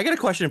 I got a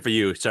question for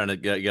you.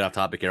 Starting to get off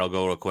topic here. I'll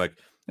go real quick.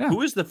 Yeah.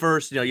 Who is the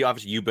first,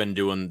 you've been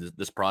doing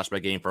this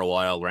prospect game for a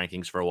while,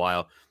 rankings for a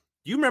while.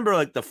 Do you remember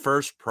like the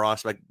first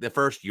prospect, the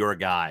first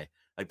guy,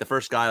 like the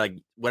first guy, like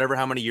whatever,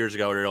 how many years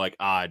ago, you're like,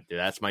 dude,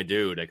 that's my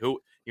dude. Like who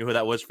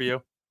that was for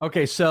you?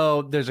 Okay.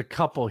 So there's a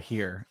couple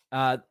here.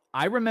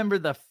 I remember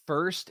the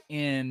first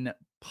in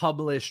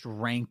published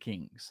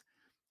rankings,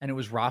 and it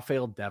was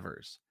Rafael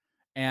Devers.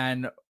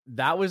 And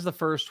that was the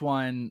first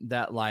one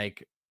that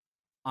like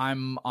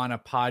I'm on a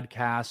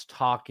podcast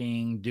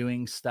talking,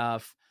 doing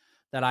stuff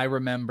that I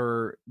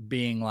remember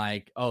being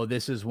like, oh,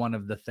 this is one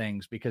of the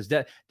things, because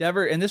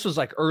Dever, and this was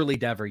like early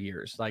Dever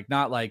years, like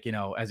not like,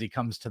 as he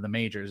comes to the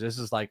majors, this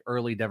is like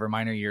early Dever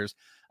minor years.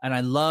 And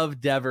I love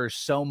Dever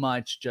so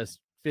much, just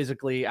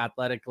physically,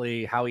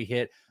 athletically, how he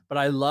hit, but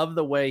I love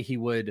the way he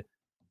would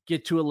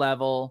get to a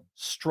level,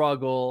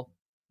 struggle,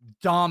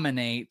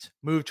 dominate,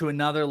 move to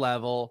another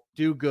level,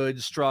 do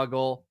good,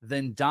 struggle,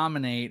 then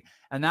dominate.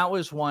 And that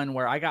was one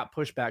where I got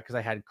pushed back because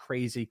I had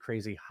crazy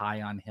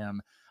high on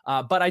him.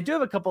 But I do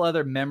have a couple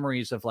other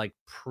memories of like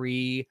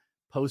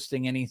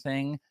pre-posting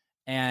anything.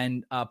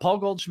 And Paul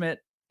Goldschmidt,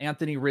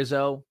 Anthony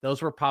Rizzo,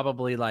 those were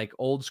probably like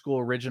old school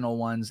original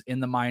ones in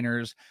the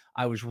minors.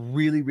 I was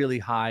really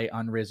high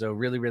on Rizzo,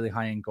 really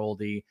high in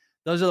Goldie.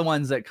 Those are the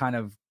ones that kind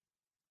of,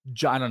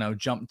 I don't know,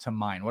 jumped to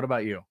mind. What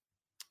about you?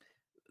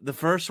 The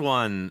first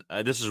one,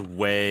 this is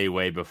way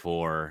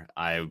before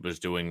I was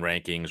doing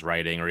rankings,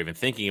 writing, or even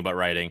thinking about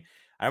writing.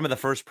 I remember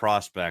the first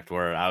prospect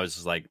where I was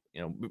just like,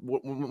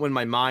 when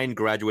my mind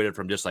graduated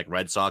from just like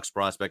Red Sox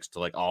prospects to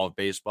like all of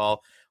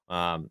baseball.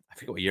 I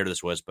forget what year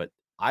this was, but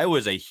I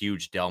was a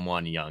huge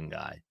Delmon Young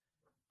guy.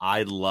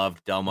 I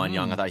loved Delmon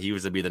Young. I thought he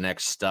was to be the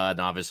next stud.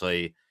 And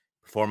obviously,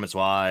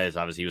 performance-wise.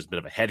 Obviously, he was a bit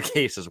of a head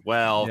case as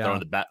well, throwing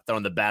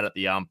the bat at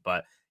the ump.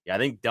 But yeah, I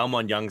think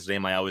Delmon Young's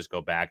name I always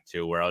go back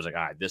to, where I was like,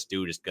 all right, this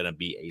dude is going to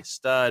be a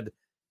stud,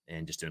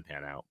 and just didn't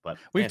pan out. But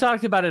we've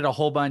talked about it a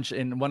whole bunch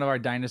in one of our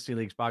dynasty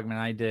leagues. Bogman and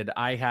I did.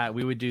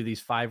 We would do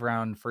these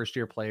 5-round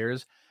first-year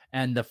players,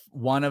 and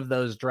one of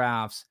those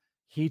drafts,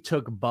 he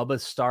took Bubba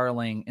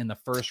Starling in the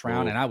first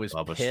round, and I was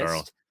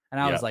pissed. And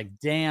I was like,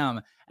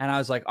 damn. And I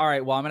was like, all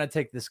right, well, I'm going to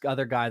take this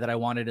other guy that I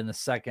wanted in the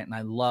second and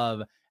I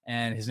love,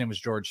 and his name was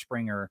George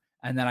Springer.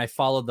 And then I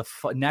followed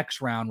the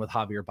next round with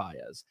Javier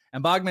Baez.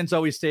 And Bogman's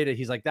always stated,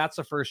 he's like, that's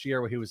the first year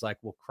where he was like,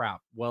 well,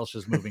 crap, Welsh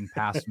is moving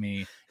past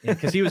me.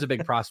 Because he was a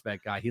big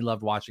prospect guy. He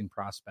loved watching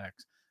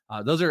prospects.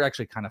 Those are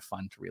actually kind of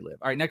fun to relive.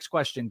 All right, next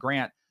question,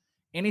 Grant.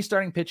 Any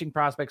starting pitching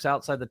prospects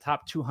outside the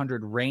top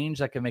 200 range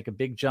that can make a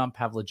big jump,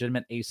 have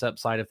legitimate ace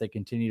upside if they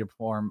continue to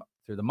perform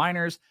through the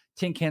minors?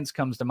 Tink Hence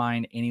comes to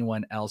mind.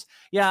 Anyone else?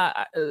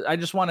 Yeah, I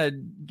just want to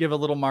give a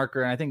little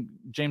marker. And I think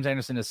James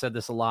Anderson has said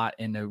this a lot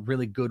in a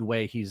really good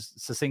way. He's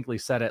succinctly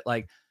said it.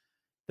 Like,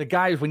 the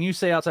guys, when you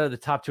say outside of the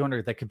top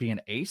 200 that could be an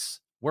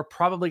ace, we're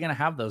probably going to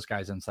have those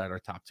guys inside our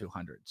top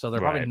 200. So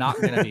they're probably not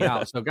going to be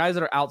out. So guys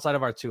that are outside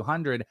of our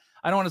 200,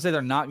 I don't want to say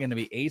they're not going to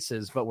be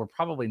aces, but we're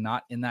probably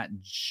not in that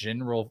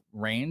general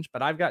range.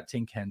 But I've got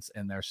Tink Hence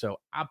in there. So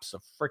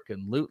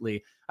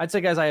abso-freaking-lutely. I'd say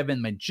guys I have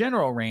in my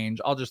general range,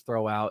 I'll just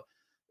throw out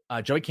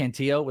Joey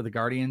Cantillo with the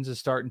Guardians is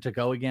starting to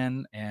go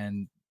again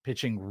and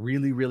pitching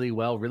really, really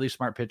well. Really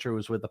smart pitcher,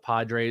 was with the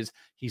Padres.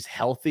 He's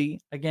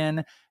healthy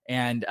again.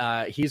 And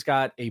he's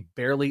got a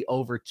barely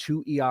over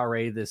 2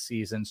 ERA this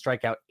season,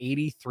 strikeout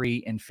 83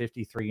 in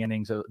 53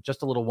 innings, so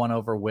just a little 1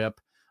 over whip,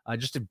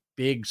 just a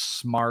big,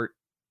 smart,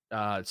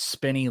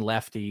 spinny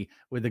lefty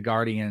with the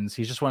Guardians.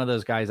 He's just one of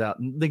those guys out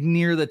like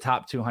near the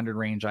top 200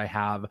 range I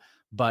have.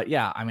 But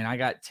yeah, I mean, I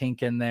got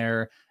Tink in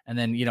there, and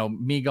then,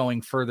 me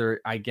going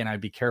further, again,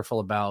 I'd be careful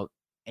about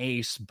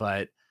ace,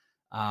 but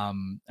I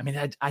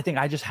mean, I think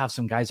I just have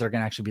some guys that are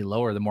going to actually be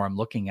lower the more I'm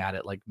looking at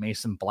it. Like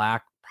Mason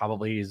Black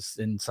probably is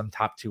in some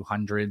top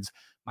 200s.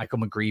 Michael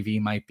McGreevy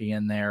might be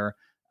in there.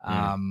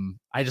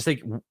 I just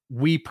think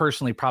we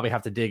personally probably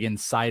have to dig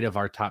inside of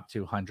our top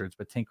 200s,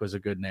 but Tink was a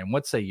good name.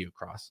 What say you,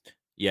 Cross?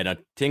 Yeah, no,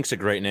 Tink's a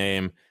great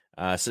name.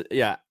 So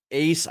yeah,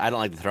 ace, I don't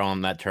like to throw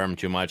on that term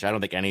too much. I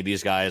don't think any of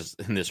these guys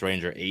in this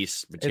range are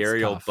ace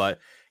material, but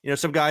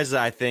some guys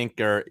that I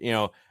think are,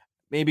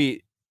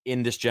 maybe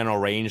in this general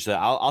range that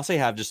I'll say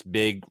have just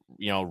big,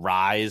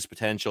 rise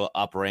potential,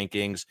 up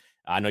rankings.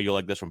 I know you'll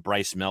like this one.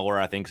 Bryce Miller,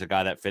 I think, is a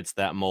guy that fits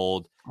that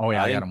mold. Oh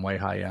yeah, I got him way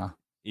high. Yeah.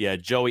 Yeah.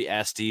 Joey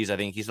Estes, I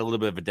think he's a little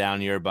bit of a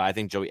down year, but I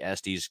think Joey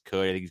Estes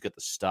could. I think he's got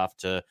the stuff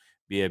to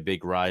be a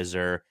big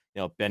riser.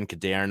 Ben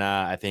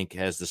Caderna, I think,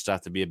 has the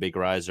stuff to be a big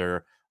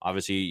riser.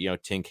 Obviously,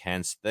 Tink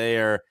Hence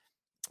there.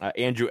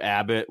 Andrew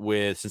Abbott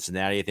with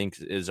Cincinnati, I think,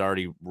 is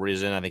already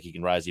risen. I think he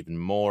can rise even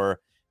more.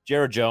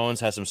 Jared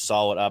Jones has some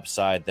solid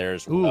upside there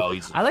as well.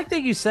 I like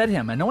that you said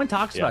him, and no one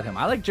talks about him.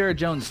 I like Jared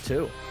Jones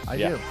too. I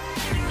do.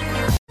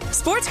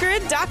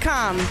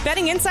 SportsGrid.com.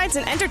 Betting insights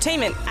and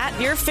entertainment at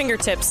your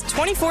fingertips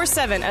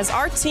 24/7 as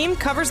our team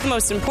covers the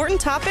most important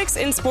topics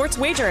in sports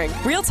wagering.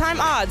 Real-time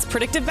odds,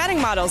 predictive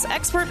betting models,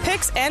 expert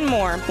picks, and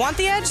more. Want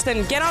the edge?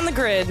 Then get on the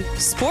grid.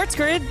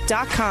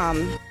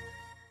 SportsGrid.com.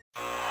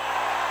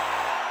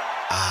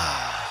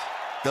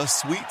 The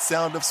sweet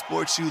sound of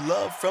sports you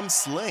love from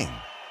Sling.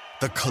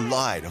 The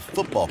collide of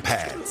football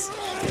pads.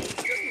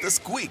 The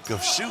squeak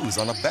of shoes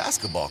on a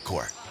basketball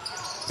court.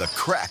 The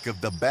crack of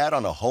the bat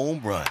on a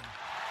home run.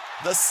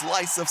 The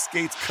slice of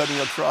skates cutting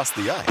across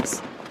the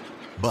ice.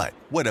 But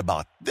what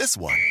about this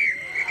one?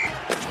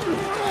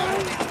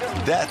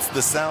 That's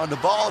the sound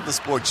of all the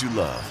sports you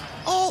love,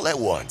 all at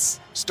once.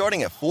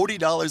 Starting at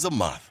 $40 a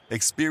month.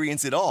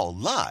 Experience it all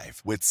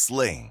live with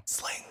Sling.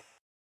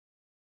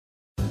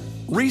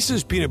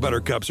 Reese's Peanut Butter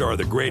Cups are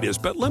the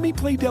greatest, but let me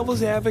play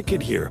devil's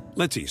advocate here.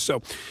 Let's see.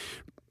 So,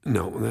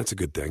 no, that's a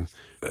good thing.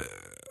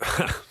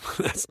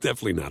 That's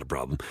definitely not a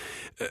problem.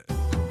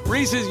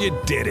 Reese's, you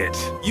did it.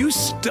 You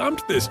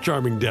stumped this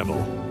charming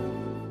devil.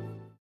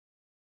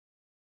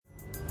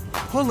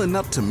 Pulling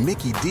up to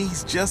Mickey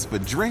D's just for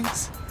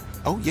drinks?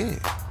 Oh yeah,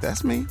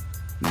 that's me.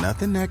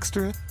 Nothing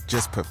extra,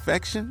 just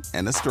perfection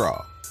and a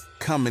straw.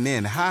 Coming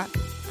in hot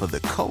for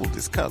the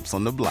coldest cups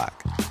on the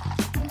block.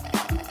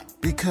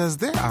 Because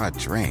there are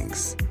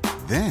drinks.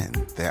 Then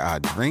there are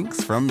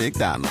drinks from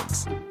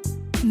McDonald's.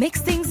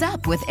 Mix things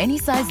up with any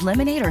size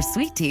lemonade or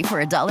sweet tea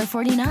for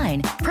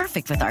 $1.49.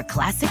 Perfect with our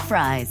classic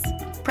fries.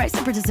 Price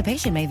and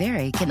participation may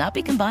vary. Cannot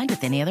be combined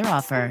with any other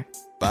offer.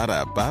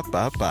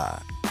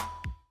 Ba-da-ba-ba-ba.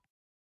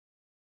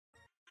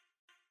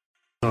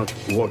 Not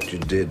what you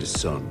did,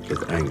 son,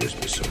 that angers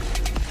me so.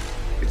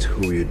 It's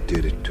who you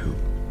did it to.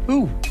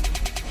 Who?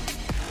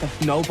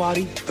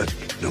 Nobody?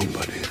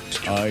 Nobody.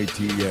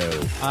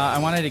 ITO. I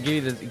wanted to give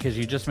you this because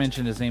you just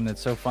mentioned his name.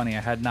 That's so funny.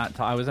 I had not.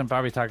 I wasn't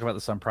probably talking about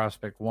this on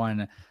Prospect One.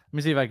 Let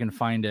me see if I can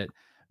find it.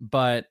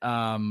 But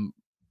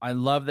I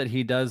love that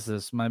he does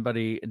this. My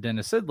buddy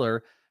Dennis Sidler,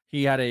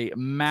 he had a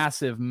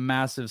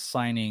massive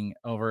signing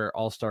over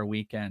All-Star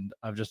Weekend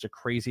of just a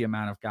crazy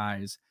amount of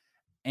guys.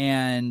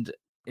 and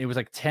it was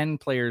like 10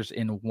 players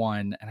in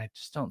one. And I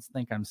just don't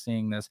think I'm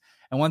seeing this.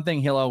 And one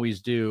thing he'll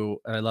always do,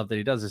 and I love that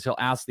he does, is he'll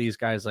ask these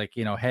guys like,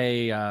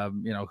 hey,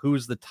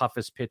 who's the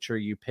toughest pitcher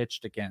you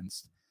pitched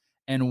against?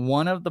 And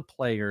one of the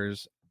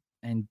players,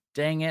 and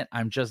dang it,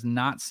 I'm just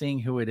not seeing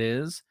who it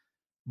is,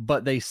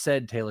 but they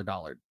said Taylor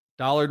Dollard.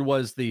 Dollard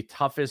was the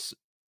toughest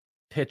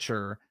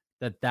pitcher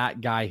that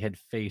guy had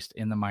faced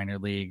in the minor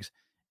leagues.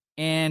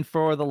 And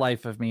for the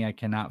life of me, I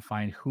cannot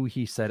find who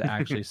he said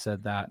actually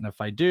said that. And if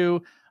I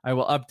do, I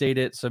will update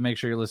it. So make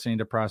sure you're listening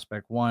to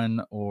Prospect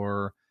One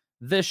or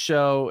this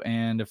show.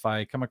 And if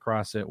I come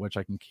across it, which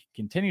I can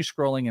continue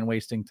scrolling and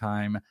wasting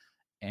time,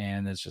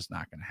 and it's just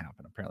not going to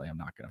happen. Apparently, I'm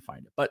not going to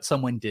find it. But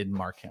someone did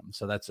mark him.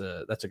 So that's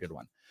a good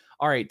one.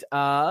 All right.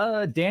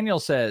 Daniel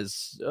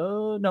says,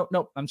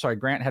 no, I'm sorry.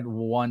 Grant had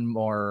one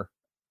more.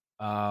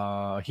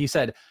 He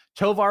said,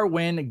 Tovar,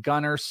 Wynn,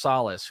 Gunnar,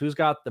 Salas. Who's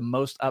got the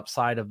most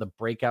upside of the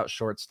breakout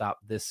shortstop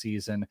this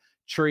season?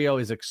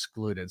 Churio is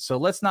excluded. So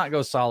let's not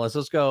go Salas.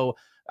 Let's go,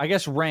 I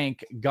guess,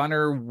 rank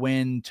Gunnar,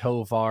 Wynn,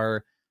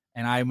 Tovar.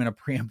 And I'm going to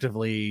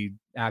preemptively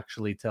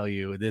actually tell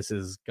you this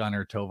is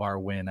Gunnar, Tovar,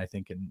 Wynn, I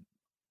think, in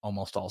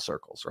almost all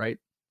circles, right?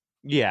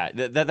 Yeah,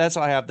 that's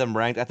how I have them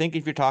ranked. I think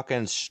if you're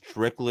talking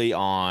strictly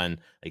on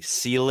like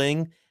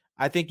ceiling,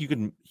 I think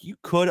you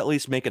could at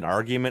least make an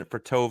argument for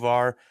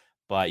Tovar.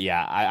 But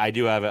yeah, I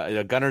do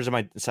have Gunnar's in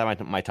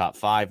my top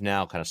 5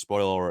 now. Kind of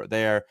spoiler alert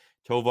there.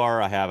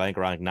 Tovar I have I think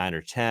around like 9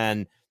 or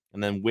 10,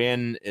 and then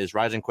Wynn is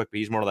rising quick, but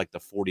he's more like the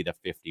 40 to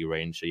 50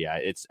 range. So yeah,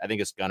 I think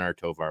it's Gunnar,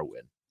 Tovar,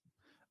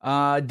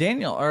 Wynn.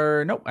 Daniel,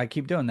 or nope, I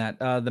keep doing that.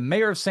 The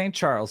mayor of St.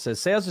 Charles says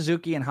Seiya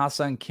Suzuki and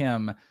Ha-Seong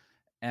Kim.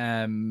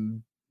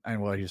 And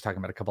well, he was talking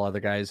about a couple other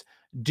guys.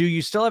 Do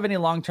you still have any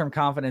long-term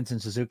confidence in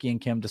Suzuki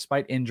and Kim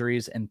despite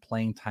injuries and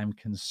playing time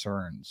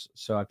concerns?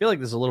 So I feel like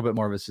this is a little bit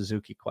more of a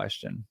Suzuki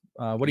question.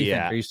 What do you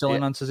think? Are you still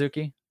in on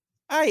Suzuki?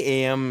 I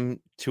am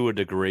to a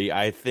degree.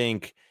 I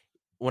think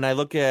when I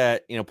look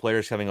at,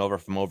 players coming over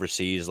from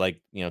overseas,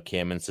 like,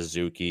 Kim and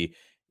Suzuki,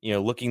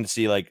 looking to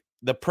see like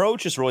the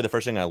approach is really the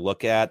first thing I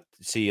look at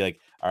to see like,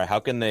 all right, how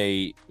can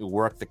they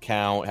work the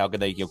count? How can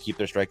they keep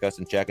their strikeouts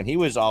in check? And he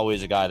was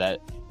always a guy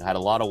that had a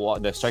lot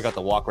of the strikeout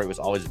to walk rate was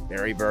always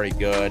very, very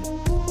good.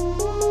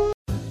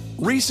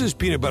 Reese's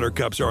peanut butter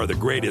cups are the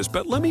greatest,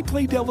 but let me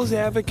play devil's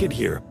advocate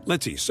here.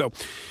 Let's see. So,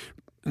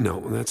 no,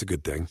 that's a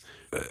good thing.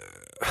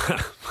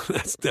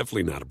 That's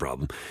definitely not a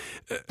problem.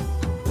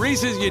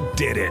 Reese's, you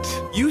did it.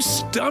 You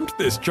stumped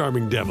this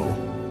charming devil.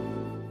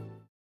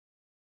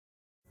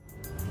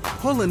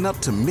 Pulling up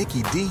to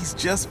Mickey D's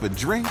just for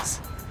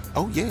drinks?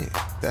 Oh yeah,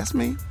 that's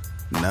me.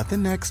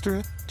 Nothing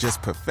extra,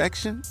 just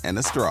perfection and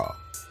a straw.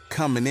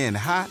 Coming in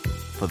hot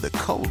for the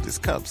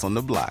coldest cups on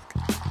the block.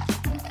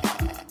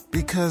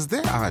 Because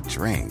there are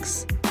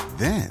drinks.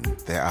 Then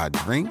there are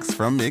drinks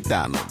from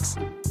McDonald's.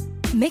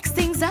 Mix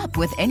things up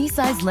with any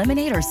size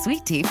lemonade or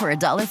sweet tea for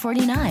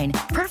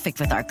 $1.49. Perfect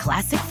with our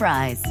classic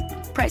fries.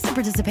 Price and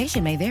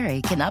participation may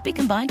vary. Cannot be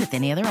combined with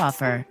any other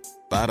offer.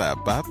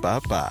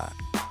 Ba-da-ba-ba-ba.